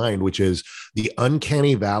everybody's mind, which is the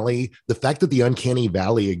uncanny valley. The fact that the uncanny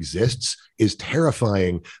valley exists is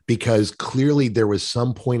terrifying because clearly there was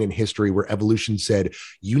some point in history where evolution said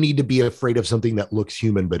you need to be afraid of something that looks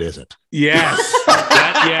human but isn't. Yes.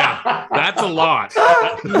 That's a lot.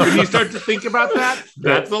 When you start to think about that,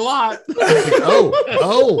 that's a lot. Like,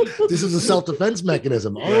 oh, this is a self-defense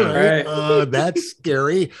mechanism. All right. That's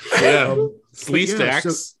scary. Yeah. Sleaze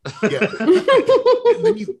stacks.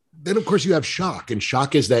 Then of course you have shock, and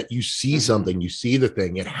shock is that you see something, you see the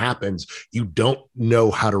thing, it happens, you don't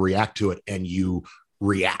know how to react to it, and you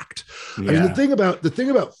react. I mean, the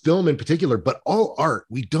thing about film in particular, but all art,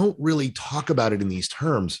 we don't really talk about it in these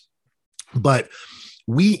terms, but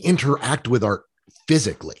we interact with art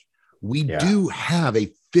physically. We do have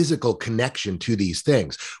a physical connection to these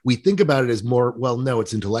things. We think about it as more, well, no,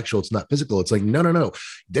 it's intellectual, it's not physical. It's like, no.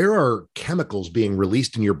 There are chemicals being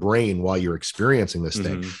released in your brain while you're experiencing this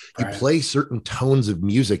thing. You play certain tones of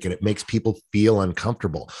music and it makes people feel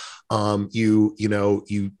uncomfortable. You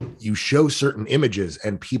show certain images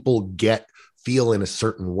and people feel in a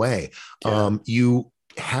certain way. You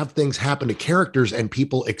have things happen to characters and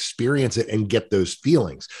people experience it and get those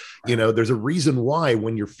feelings. You know, there's a reason why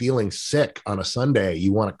when you're feeling sick on a Sunday,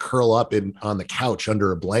 you want to curl up on the couch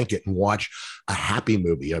under a blanket and watch a happy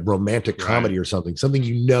movie, a romantic comedy or something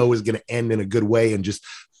you know is going to end in a good way and just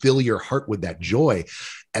fill your heart with that joy.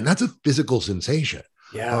 And that's a physical sensation.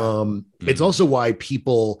 It's also why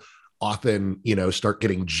people often, start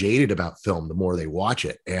getting jaded about film the more they watch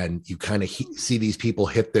it. And you kind of see these people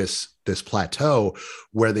hit this plateau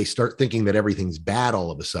where they start thinking that everything's bad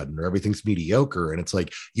all of a sudden, or everything's mediocre. And it's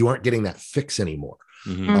like, you aren't getting that fix anymore.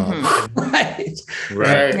 Right.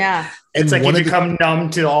 Yeah. It's like you become numb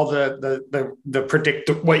to all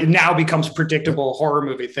the what now becomes predictable horror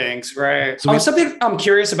movie things, right? So something I'm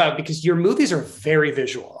curious about, because your movies are very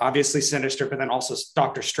visual, obviously Sinister, but then also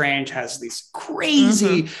Doctor Strange has these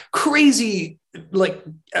crazy, like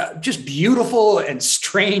just beautiful and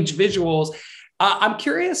strange visuals. I'm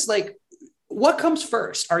curious, like, what comes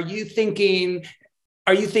first? Are you thinking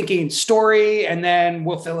story and then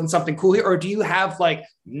we'll fill in something cool here? Or do you have like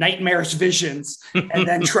nightmarish visions and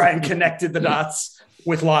then try and connect the dots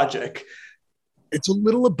with logic? It's a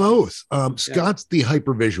little of both. Scott's the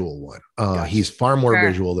hypervisual one. He's far more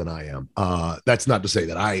visual than I am. That's not to say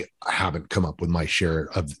that I haven't come up with my share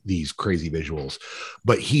of these crazy visuals,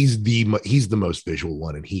 but he's the most visual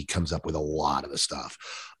one, and he comes up with a lot of the stuff.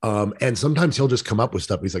 And sometimes he'll just come up with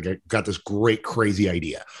stuff. He's like, I got this great, crazy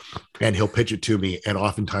idea, and he'll pitch it to me. And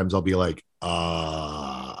oftentimes I'll be like,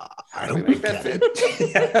 I don't get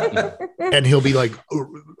it. And he'll be like,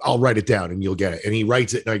 I'll write it down and you'll get it. And he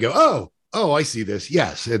writes it and I go, oh, I see this.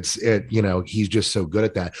 Yes. He's just so good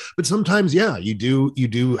at that. But sometimes, you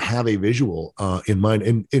do have a visual in mind.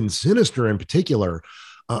 And in Sinister in particular,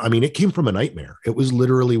 it came from a nightmare. It was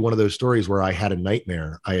literally one of those stories where I had a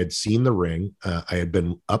nightmare. I had seen The Ring. I had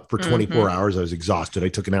been up for 24 hours. I was exhausted. I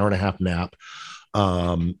took an 1.5-hour nap.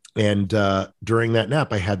 And during that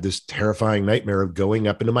nap, I had this terrifying nightmare of going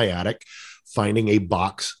up into my attic, finding a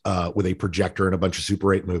box with a projector and a bunch of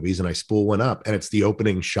Super 8 movies, and I spool one up, and it's the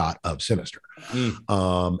opening shot of Sinister.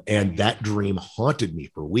 And that dream haunted me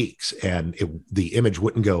for weeks, and the image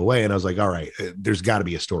wouldn't go away. And I was like, all right, there's got to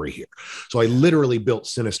be a story here. So I literally built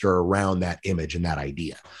Sinister around that image and that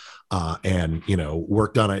idea. And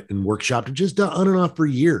worked on it and workshopped it just on and off for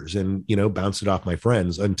years, and bounced it off my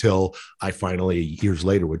friends until I finally, years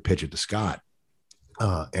later, would pitch it to Scott,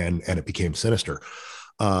 and it became Sinister.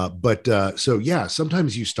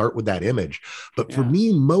 Sometimes you start with that image, but for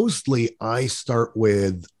me, mostly I start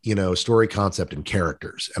with, story concept and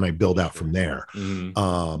characters, and I build out from there.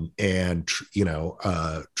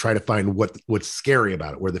 Try to find what's scary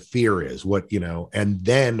about it, where the fear is, and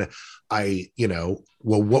then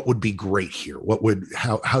what would be great here?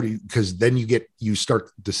 How do you, because then you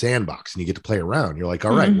start the sandbox and you get to play around. You're like,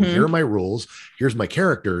 all right, well, here are my rules. Here's my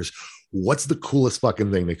characters. What's the coolest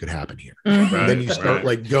fucking thing that could happen here? And then you start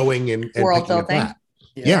like going and world building.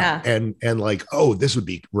 Yeah. And like, oh, this would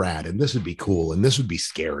be rad, and this would be cool, and this would be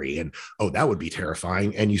scary, and oh, that would be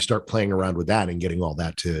terrifying. And you start playing around with that and getting all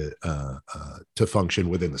that to function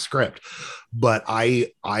within the script. But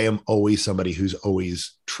I am always somebody who's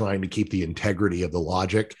always trying to keep the integrity of the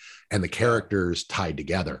logic and the characters tied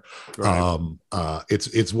together. Right.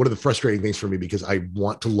 It's one of the frustrating things for me, because I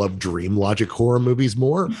want to love dream logic horror movies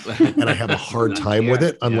more, and I have a hard time with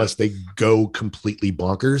it unless they go completely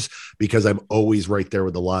bonkers, because I'm always right there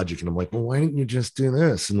with the logic, and I'm like, well, why didn't you just do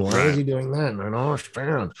this? And why is he doing that? And I don't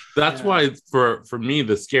understand. That's why for me,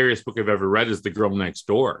 the scariest book I've ever read is The Girl Next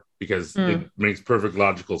Door, because it makes perfect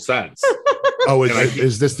logical sense. Oh,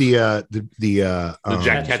 is this the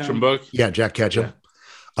Jack Ketchum book? Yeah, Jack Ketchum. Yeah.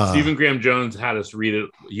 Stephen Graham Jones had us read it.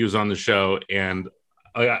 He was on the show, and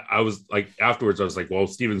I was like, afterwards, I was like, well,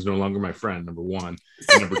 Stephen's no longer my friend, number one.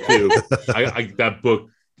 And number two, that book,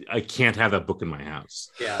 I can't have that book in my house.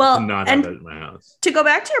 Yeah. Well, I cannot have that in my house. To go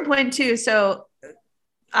back to your point too, so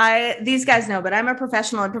these guys know, but I'm a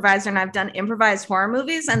professional improviser, and I've done improvised horror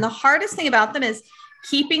movies. And the hardest thing about them is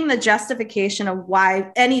keeping the justifications of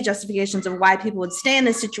why people would stay in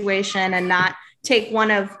this situation and not take one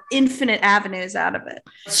of infinite avenues out of it.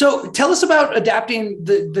 So tell us about adapting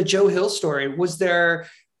the Joe Hill story. Was that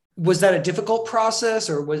a difficult process,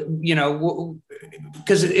 or was,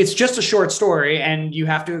 because it's just a short story and you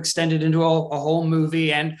have to extend it into a whole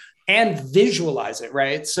movie and visualize it,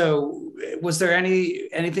 right? So was there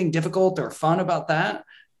anything difficult or fun about that?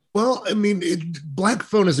 Well, I mean, Black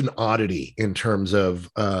Phone is an oddity in terms of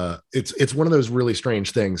it's one of those really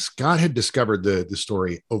strange things. Scott had discovered the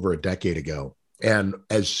story over a decade ago. And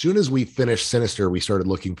as soon as we finished Sinister, we started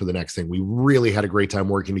looking for the next thing. We really had a great time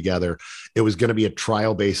working together. It was going to be a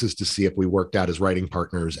trial basis to see if we worked out as writing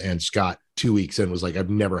partners. And Scott, 2 weeks in, was like, I've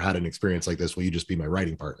never had an experience like this. Will you just be my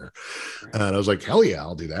writing partner? And I was like, hell yeah,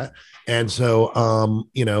 I'll do that. And so,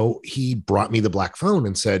 he brought me the Black Phone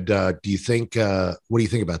and said, what do you think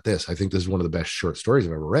about this? I think this is one of the best short stories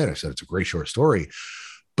I've ever read. I said, it's a great short story,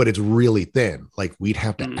 but it's really thin. Like, we'd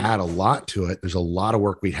have to add a lot to it. There's a lot of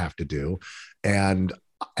work we'd have to do. And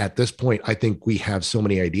at this point, I think we have so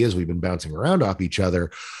many ideas we've been bouncing around off each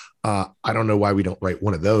other. I don't know why we don't write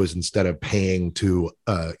one of those instead of paying to,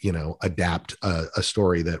 adapt a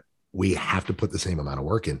story that we have to put the same amount of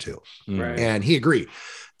work into. Right. And he agreed.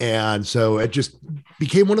 And so it just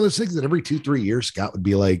became one of those things that every 2-3 years, Scott would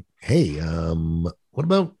be like, hey, what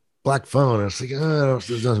about Black Phone? And I was like, oh,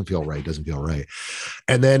 it doesn't feel right.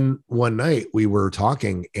 And then one night we were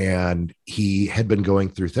talking, and he had been going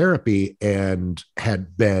through therapy and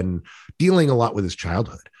had been dealing a lot with his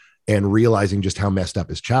childhood and realizing just how messed up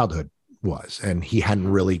his childhood was. And he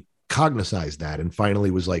hadn't really cognized that, and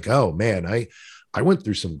finally was like, oh man, I went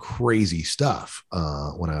through some crazy stuff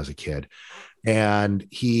when I was a kid. And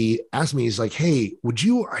he asked me, he's like, hey,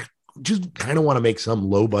 I just kind of want to make some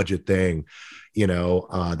low budget thing,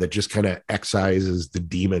 that just kind of excises the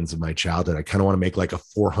demons of my childhood. I kind of want to make like a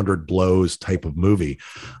 400 Blows type of movie.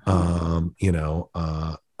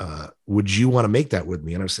 Would you want to make that with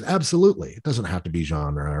me? And I said, absolutely. It doesn't have to be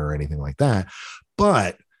genre or anything like that,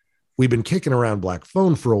 but we've been kicking around Black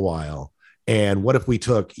Phone for a while. And what if we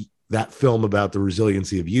took that film about the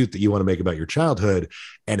resiliency of youth that you want to make about your childhood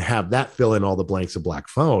and have that fill in all the blanks of Black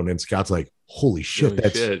Phone? And Scott's like, holy shit,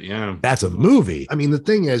 that's a movie. I mean, the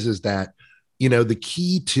thing is that, the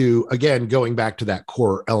key to, again, going back to that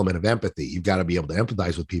core element of empathy, you've got to be able to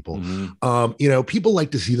empathize with people. Mm-hmm. People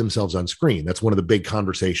like to see themselves on screen. That's one of the big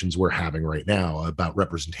conversations we're having right now about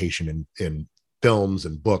representation in films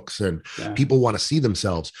and books, and people want to see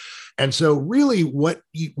themselves. And so really what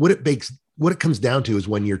it comes down to is,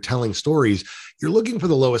 when you're telling stories, you're looking for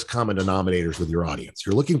the lowest common denominators with your audience.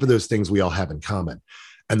 You're looking for those things we all have in common.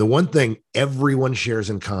 And the one thing everyone shares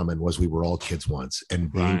in common was we were all kids once,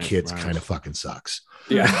 and being kids kind of fucking sucks.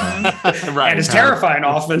 Yeah. And it's terrifying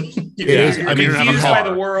often. You're confused by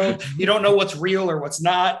the world. You don't know what's real or what's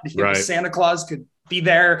not. Santa Claus could be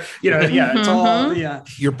there. It's all,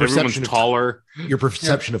 Your perception taller. Your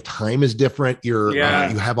perception of time is different. You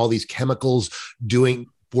have all these chemicals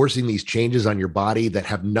forcing these changes on your body that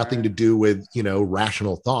have nothing to do with,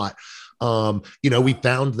 rational thought. We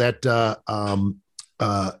found that,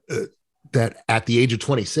 that at the age of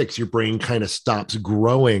 26, your brain kind of stops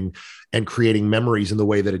growing and creating memories in the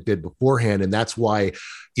way that it did beforehand. And that's why,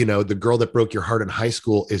 The Girl That Broke Your Heart in High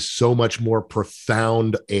School is so much more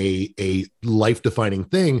profound, a life-defining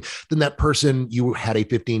thing than that person you had a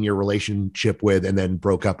 15-year relationship with and then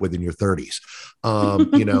broke up with in your 30s.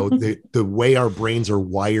 The way our brains are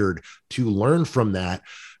wired to learn from that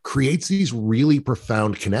creates these really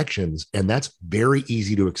profound connections, and that's very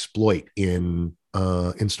easy to exploit in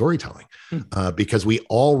storytelling, because we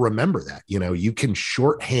all remember that. You know, you can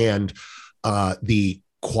shorthand the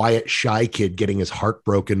quiet, shy kid getting his heart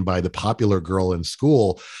broken by the popular girl in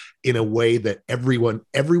school in a way that everyone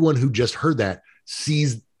who just heard that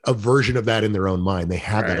sees a version of that in their own mind. They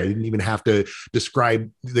have that. I didn't even have to describe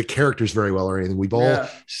the characters very well or anything. We've all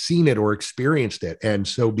seen it or experienced it. And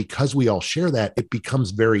so because we all share that, it becomes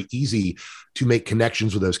very easy to make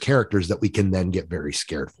connections with those characters that we can then get very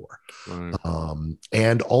scared for.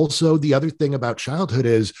 And also the other thing about childhood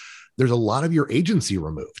is there's a lot of your agency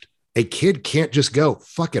removed. A kid can't just go,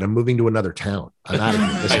 fuck it, I'm moving to another town. I'm out of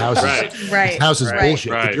here. This house is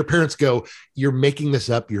bullshit. If your parents go, you're making this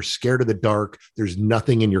up, you're scared of the dark, there's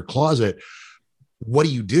nothing in your closet, what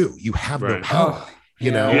do? You have no power.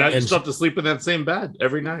 You know, you still have to sleep in that same bed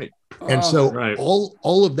every night. And so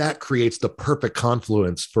all of that creates the perfect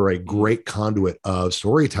confluence for a great conduit of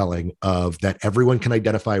storytelling of that everyone can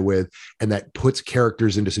identify with, and that puts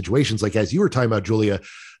characters into situations like, as you were talking about, Julia,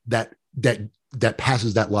 that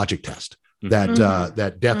passes that logic test.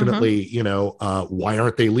 That definitely, you know, why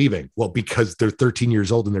aren't they leaving? Well, because they're 13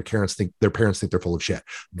 years old and their parents think they're full of shit.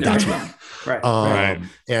 That's why.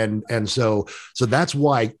 And so that's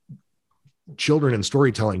why children and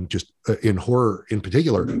storytelling, just in horror in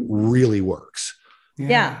particular, really works.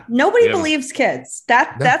 Nobody believes kids.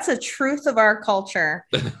 That's a truth of our culture,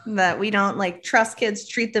 that we don't like trust kids,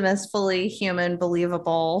 treat them as fully human,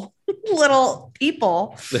 believable little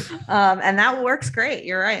people, and that works great.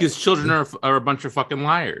 You're right, because children are a bunch of fucking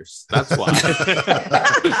liars. That's why.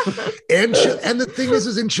 and the thing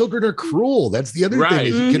is and children are cruel. That's the other thing,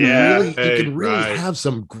 is you can really have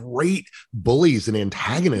some great bullies and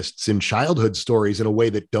antagonists in childhood stories in a way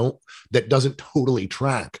that doesn't totally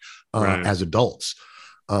track as adults.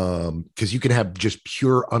 Because you can have just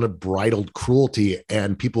pure unbridled cruelty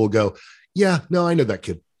and people will go, yeah, no, I know that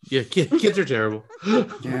kid. Yeah, kids are terrible.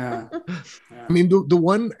 I mean, the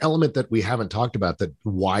one element that we haven't talked about, that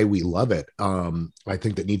why we love it, I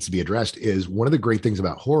think that needs to be addressed, is one of the great things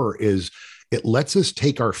about horror is it lets us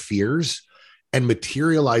take our fears and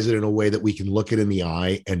materialize it in a way that we can look it in the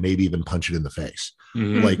eye and maybe even punch it in the face.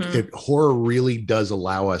 Like horror really does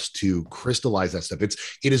allow us to crystallize that stuff. It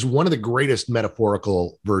is one of the greatest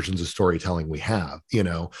metaphorical versions of storytelling we have. You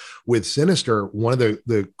know, with Sinister, one of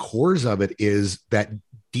the cores of it is that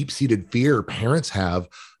deep-seated fear parents have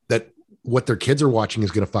that what their kids are watching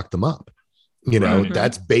is going to fuck them up. You know,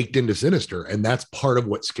 that's baked into Sinister. And that's part of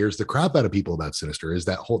what scares the crap out of people about Sinister, is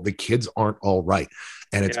that the kids aren't all right.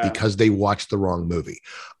 And it's because they watched the wrong movie.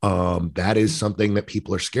 That is something that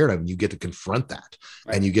people are scared of. And you get to confront that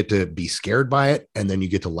and you get to be scared by it. And then you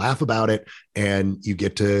get to laugh about it and you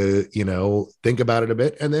get to, you know, think about it a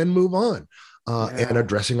bit and then move on. And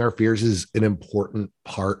addressing our fears is an important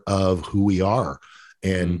part of who we are.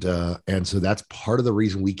 And so that's part of the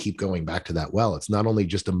reason we keep going back to that well. It's not only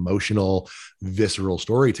just emotional, visceral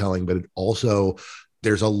storytelling, but it also,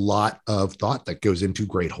 there's a lot of thought that goes into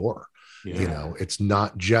great horror. You know, it's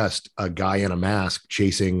not just a guy in a mask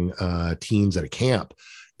chasing teens at a camp.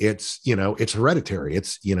 It's, you know, it's Hereditary.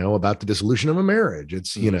 It's, you know, about the dissolution of a marriage.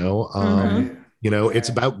 It's, you know, it's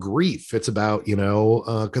about grief. It's about, you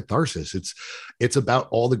know, catharsis. It's about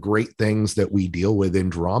all the great things that we deal with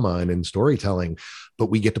in drama and in storytelling,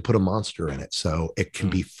 but we get to put a monster in it. So it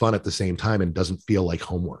can be fun at the same time and doesn't feel like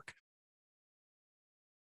homework.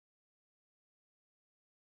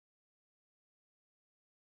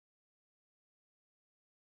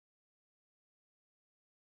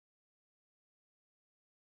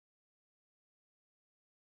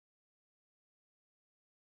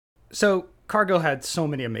 So Cargill had so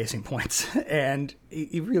many amazing points, and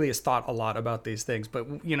he really has thought a lot about these things.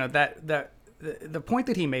 But you know, that the point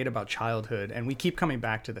that he made about childhood, and we keep coming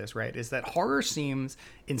back to this, right, is that horror seems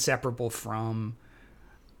inseparable from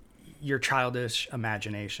your childish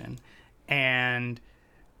imagination. And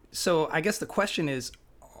so I guess the question is,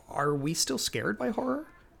 are we still scared by horror?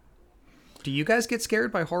 Do you guys get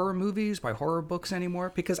scared by horror movies, by horror books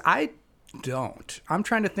anymore? Because I don't. I'm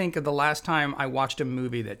trying to think of the last time I watched a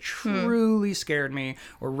movie that truly scared me,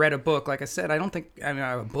 or read a book. Like I said,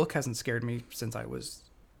 a book hasn't scared me since I was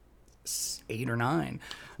 8 or 9.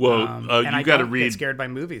 Well, and you got to read. Get scared by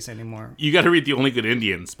movies anymore. You got to read The Only Good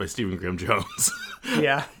Indians by Stephen Graham Jones.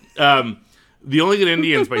 Yeah. The Only Good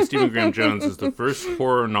Indians by Stephen Graham Jones is the first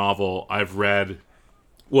horror novel I've read.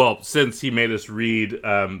 Well, since he made us read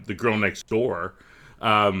The Girl Next Door.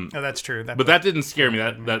 That's true. But that didn't scare me.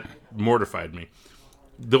 That mortified me.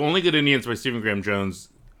 The Only Good Indians by Stephen Graham Jones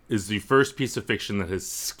is the first piece of fiction that has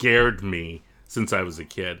scared me since I was a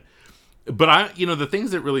kid. But the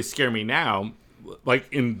things that really scare me now,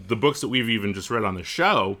 like in the books that we've even just read on the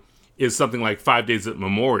show, is something like 5 Days at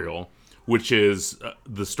Memorial, which is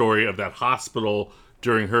the story of that hospital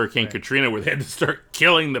during Hurricane Katrina where they had to start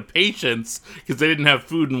killing the patients because they didn't have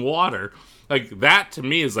food and water. Like, that to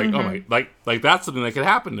me is like, oh my, like that's something that could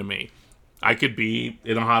happen to me. I could be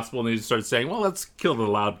in a hospital and they just start saying, well, let's kill the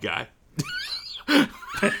loud guy.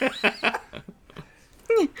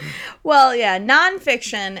 Well, yeah,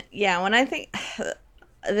 nonfiction. Yeah, when I think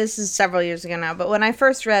this is several years ago now, but when I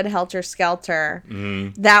first read Helter Skelter,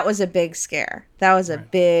 that was a big scare. But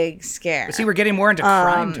see, we're getting more into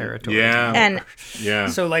crime territory. Yeah,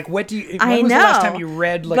 and so like, what do you? When was the last time you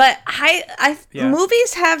read? Like, but I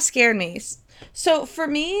movies have scared me. So for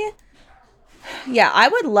me, yeah, I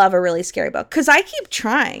would love a really scary book because I keep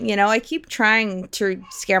trying. I keep trying to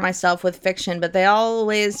scare myself with fiction, but they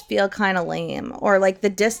always feel kind of lame or like the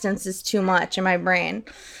distance is too much in my brain.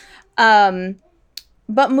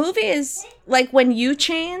 But movies, like when you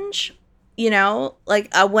change,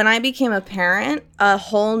 when I became a parent, a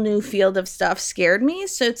whole new field of stuff scared me.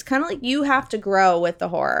 So it's kind of like you have to grow with the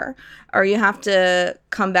horror or you have to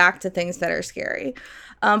come back to things that are scary.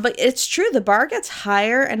 But it's true, the bar gets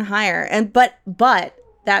higher and higher, but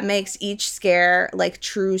that makes each scare like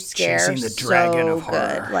true scare chasing the dragon so of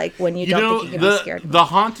horror. Good. Like when you don't think you're gonna be scared. The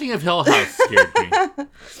Haunting of Hill House scared me.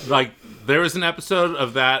 Like there was an episode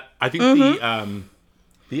of that. I think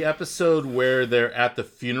the episode where they're at the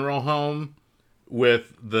funeral home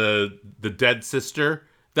with the dead sister.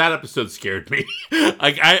 That episode scared me.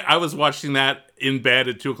 Like I was watching that in bed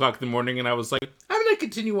at 2:00 in the morning, and I was like, I'm gonna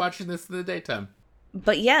continue watching this in the daytime.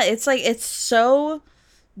 But yeah, it's like it's so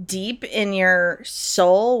deep in your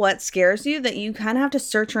soul what scares you that you kind of have to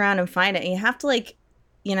search around and find it. And you have to like,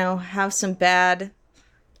 have some bad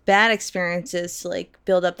experiences to like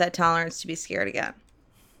build up that tolerance to be scared again.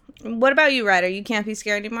 What about you, Ryder? You can't be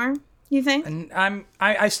scared anymore, you think? And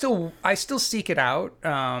I still seek it out,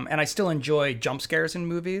 and I still enjoy jump scares in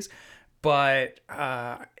movies. But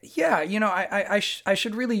I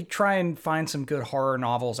should really try and find some good horror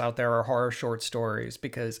novels out there or horror short stories,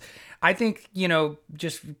 because I think,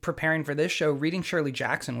 just preparing for this show, reading Shirley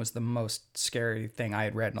Jackson was the most scary thing I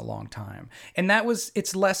had read in a long time. And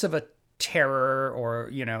it's less of a terror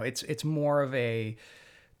or, it's more of a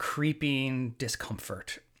creeping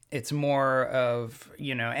discomfort. It's more of,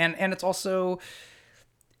 and it's also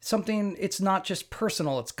something, it's not just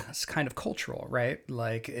personal, it's kind of cultural, right?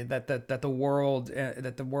 Like that the world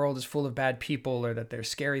is full of bad people, or that there's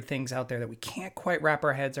scary things out there that we can't quite wrap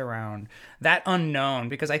our heads around. That unknown,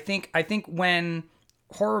 because I think when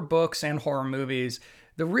horror books and horror movies,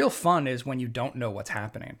 the real fun is when you don't know what's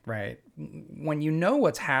happening, right? When you know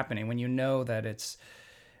what's happening, when you know that it's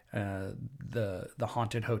the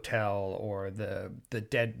haunted hotel or the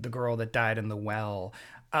girl that died in the well,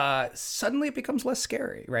 suddenly it becomes less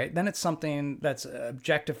scary, right? Then it's something that's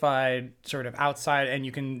objectified, sort of outside, and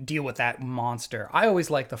you can deal with that monster. I always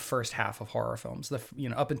like the first half of horror films,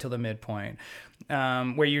 up until the midpoint,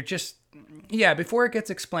 where you're just, before it gets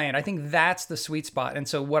explained. I think that's the sweet spot. And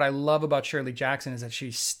so what I love about Shirley Jackson is that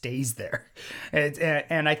she stays there.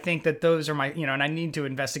 And I think that those are my, and I need to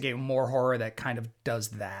investigate more horror that kind of does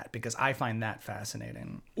that, because I find that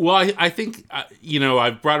fascinating. Well, I think,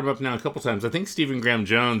 I've brought him up now a couple times. I think Stephen Graham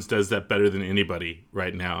Jones does that better than anybody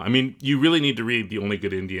right now. I mean, you really need to read The Only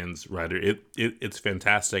Good Indians, Ryder. It's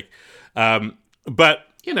fantastic. But,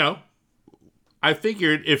 I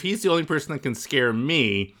figured if he's the only person that can scare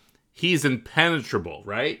me, he's impenetrable,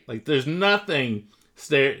 right? Like, there's nothing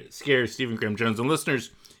scares Stephen Graham Jones. And listeners,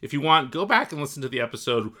 if you want, go back and listen to the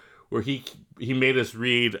episode where he made us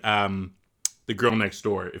read The Girl Next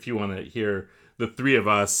Door, if you want to hear the three of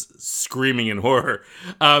us screaming in horror.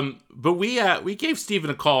 But we gave Stephen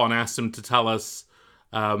a call and asked him to tell us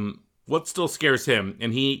what still scares him.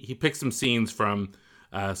 And he picked some scenes from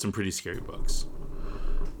some pretty scary books.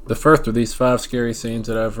 The first of these 5 scary scenes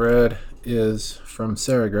that I've read is from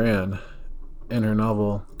Sarah Gran in her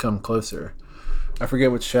novel Come Closer. I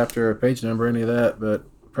forget which chapter or page number, any of that, but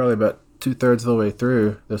probably about 2/3 of the way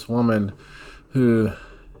through, this woman who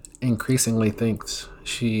increasingly thinks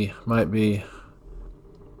she might be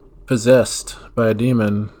possessed by a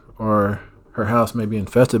demon, or her house may be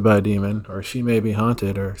infested by a demon, or she may be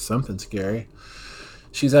haunted, or something scary.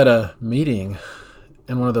 She's at a meeting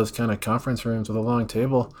in one of those kind of conference rooms with a long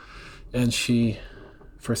table, and she,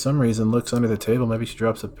 for some reason, looks under the table. Maybe she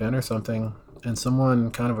drops a pen or something, and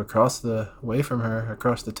someone kind of across the way from her,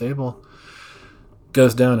 across the table,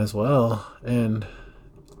 goes down as well. And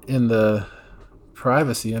in the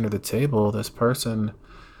privacy under the table, this person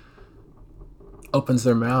opens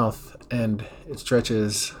their mouth, and it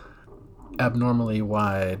stretches abnormally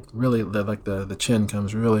wide, really, like the chin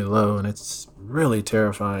comes really low, and it's really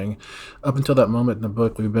terrifying. Up until that moment in the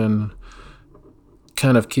book, we've been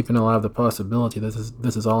kind of keeping alive the possibility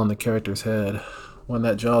this is all in the character's head. When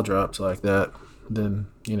that jaw drops like that, then,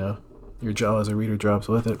 you know, your jaw as a reader drops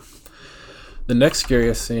with it. The next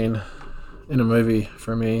scariest scene in a movie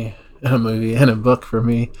for me, in a book for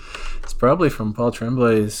me, is probably from Paul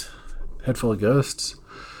Tremblay's Head Full of Ghosts.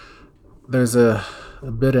 There's a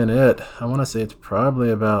bit in it, I want to say it's probably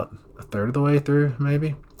about a third of the way through,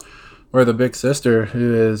 maybe, where the big sister,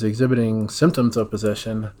 who is exhibiting symptoms of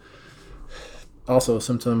possession, also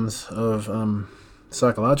symptoms of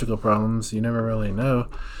psychological problems, you never really know.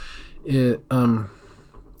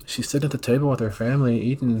 She's sitting at the table with her family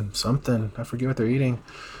eating something. I forget what they're eating.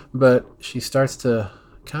 But she starts to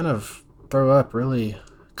kind of throw up really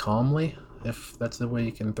calmly, if that's the way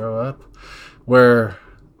you can throw up, where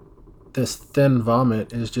this thin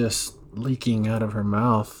vomit is just leaking out of her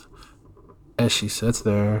mouth as she sits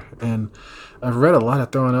there. And I've read a lot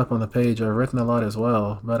of throwing up on the page. I've written a lot as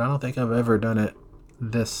well, but I don't think I've ever done it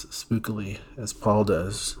this spookily as Paul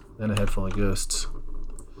does in A Head Full of Ghosts.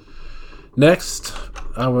 Next,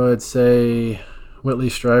 I would say Whitley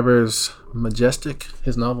Strieber's Majestic,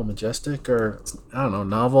 his novel Majestic, or I don't know,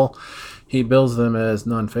 novel. He bills them as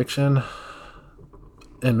nonfiction,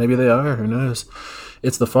 and maybe they are, who knows.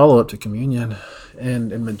 It's the follow-up to Communion,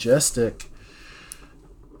 and in Majestic,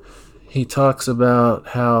 he talks about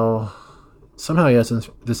how somehow he has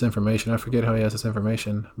this information. I forget how he has this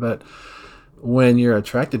information, but when you're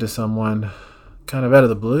attracted to someone kind of out of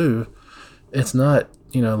the blue, it's not,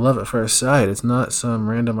 you know, love at first sight. It's not some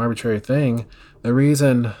random arbitrary thing. The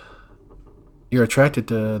reason you're attracted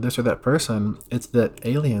to this or that person, it's that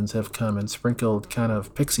aliens have come and sprinkled kind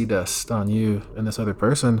of pixie dust on you and this other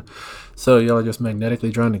person. So y'all are just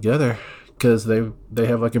magnetically drawn together because they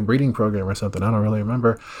have like a breeding program or something. I don't really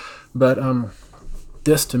remember. But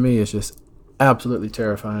this to me is just absolutely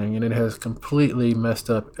terrifying, and it has completely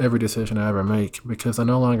messed up every decision I ever make because I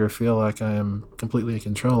no longer feel like I am completely in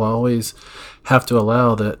control. I always have to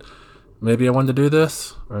allow that maybe I wanted to do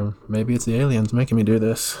this, or maybe it's the aliens making me do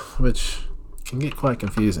this, which can get quite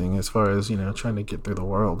confusing as far as, you know, trying to get through the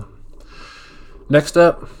world. Next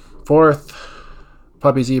up, fourth,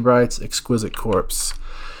 Poppy Z. Bright's Exquisite Corpse.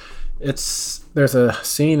 There's a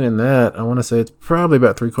scene in that, I want to say it's probably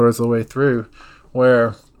about 3/4 of the way through,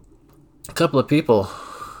 where a couple of people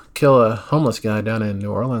kill a homeless guy down in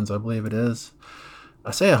New Orleans, I believe it is.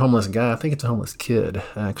 I say a homeless guy, I think it's a homeless kid,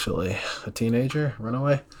 actually. A teenager,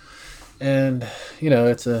 runaway. And, you know,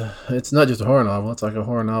 it's not just a horror novel, it's like a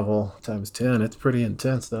horror novel times 10. It's pretty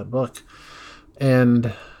intense, that book.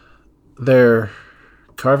 And they're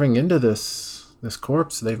carving into this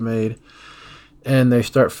corpse they've made, and they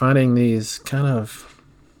start finding these kind of,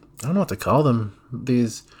 I don't know what to call them,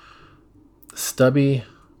 these stubby,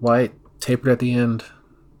 white, tapered at the end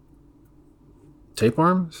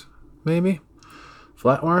tapeworms, maybe?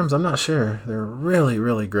 Flatworms? I'm not sure. They're really,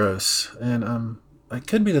 really gross. And it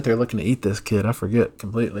could be that they're looking to eat this kid. I forget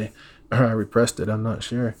completely. Or I repressed it. I'm not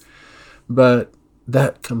sure. But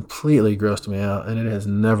that completely grossed me out, and it has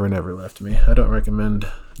never, never left me. I don't recommend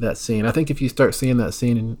that scene. I think if you start seeing that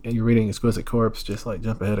scene and you're reading Exquisite Corpse, just like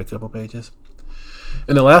jump ahead a couple pages.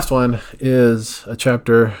 And the last one is a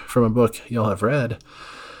chapter from a book y'all have read,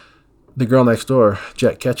 The Girl Next Door,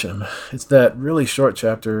 Jack Ketchum. It's that really short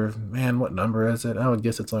chapter. Man, what number is it? I would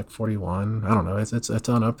guess it's like 41. I don't know. It's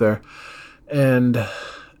on up there. And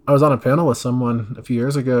I was on a panel with someone a few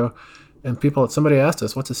years ago, and somebody asked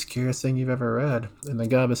us, what's the scariest thing you've ever read? And the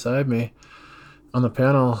guy beside me on the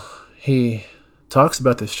panel, he talks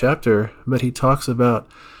about this chapter, but he talks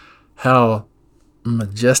about how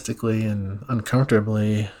majestically and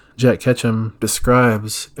uncomfortably Jack Ketchum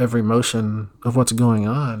describes every motion of what's going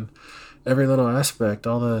on, every little aspect,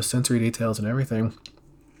 all the sensory details and everything.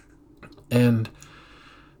 And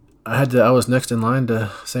I was next in line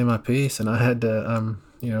to say my piece, and I had to,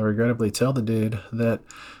 regrettably tell the dude that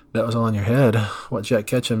was all in your head. What Jack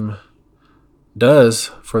Ketchum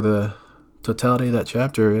does for the totality of that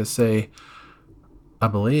chapter is say, I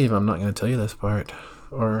believe I'm not going to tell you this part,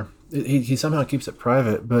 or he somehow keeps it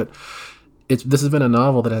private, but this has been a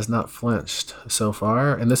novel that has not flinched so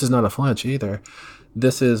far, and this is not a flinch either.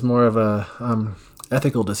 This is more of a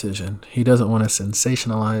ethical decision. He doesn't want to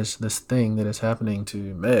sensationalize this thing that is happening to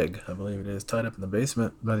Meg, I believe it is, tied up in the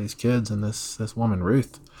basement by these kids and this woman,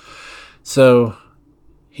 Ruth. So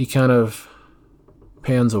he kind of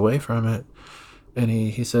pans away from it, and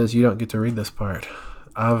he says, you don't get to read this part.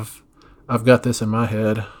 I've got this in my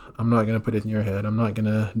head. I'm not going to put it in your head. I'm not going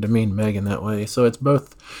to demean Meg in that way. So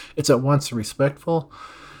it's at once respectful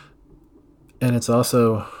And it's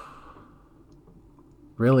also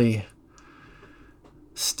really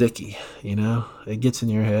sticky, you know? It gets in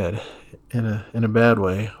your head in a bad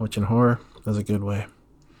way, which in horror is a good way.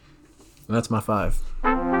 And that's my 5.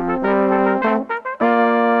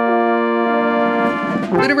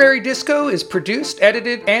 Literary Disco is produced,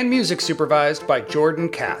 edited, and music supervised by Jordan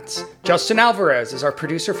Katz. Justin Alvarez is our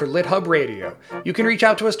producer for LitHub Radio. You can reach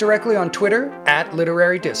out to us directly on Twitter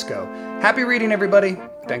 @Literary Disco. Happy reading, everybody.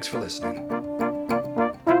 Thanks for listening.